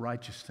 It's a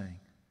righteous thing.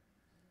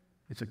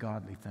 It's a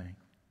godly thing.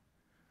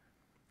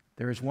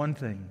 There is one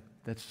thing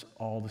that's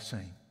all the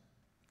same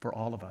for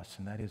all of us,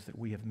 and that is that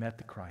we have met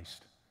the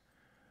Christ,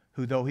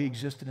 who, though He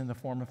existed in the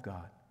form of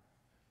God,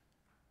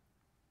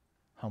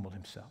 humbled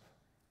Himself.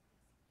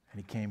 And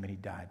He came and He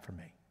died for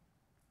me.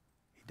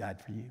 He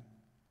died for you.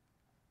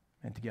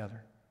 And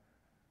together,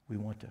 we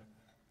want to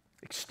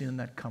extend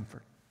that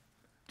comfort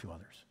to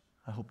others.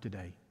 I hope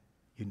today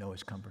you know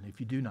His comfort. And if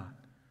you do not,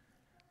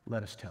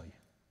 let us tell you.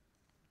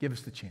 Give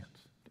us the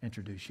chance to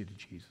introduce you to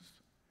Jesus.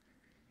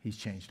 He's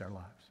changed our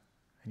lives,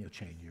 and He'll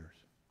change yours.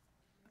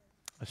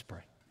 Let's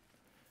pray.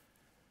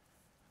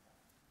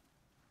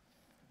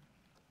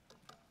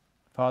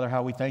 Father,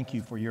 how we thank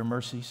You for Your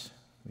mercies.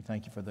 We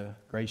thank You for the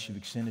grace You've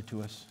extended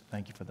to us.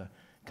 Thank You for the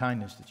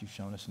kindness that You've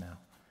shown us now.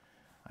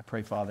 I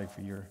pray, Father,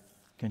 for Your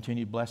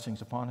continued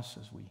blessings upon us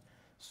as we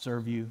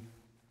serve You,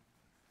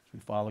 as we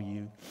follow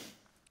You,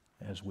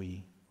 as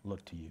we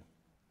look to You.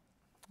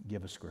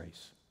 Give us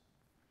grace.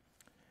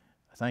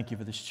 I thank You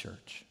for this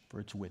church, for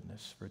its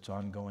witness, for its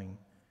ongoing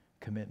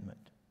commitment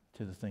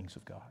to the things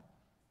of God.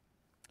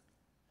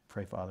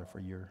 Pray, Father, for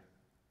Your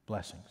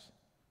blessings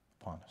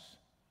upon us.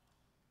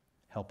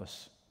 Help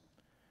us.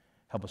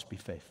 Help us be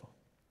faithful.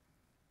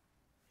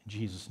 In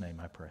Jesus' name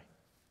I pray.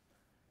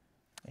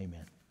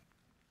 Amen.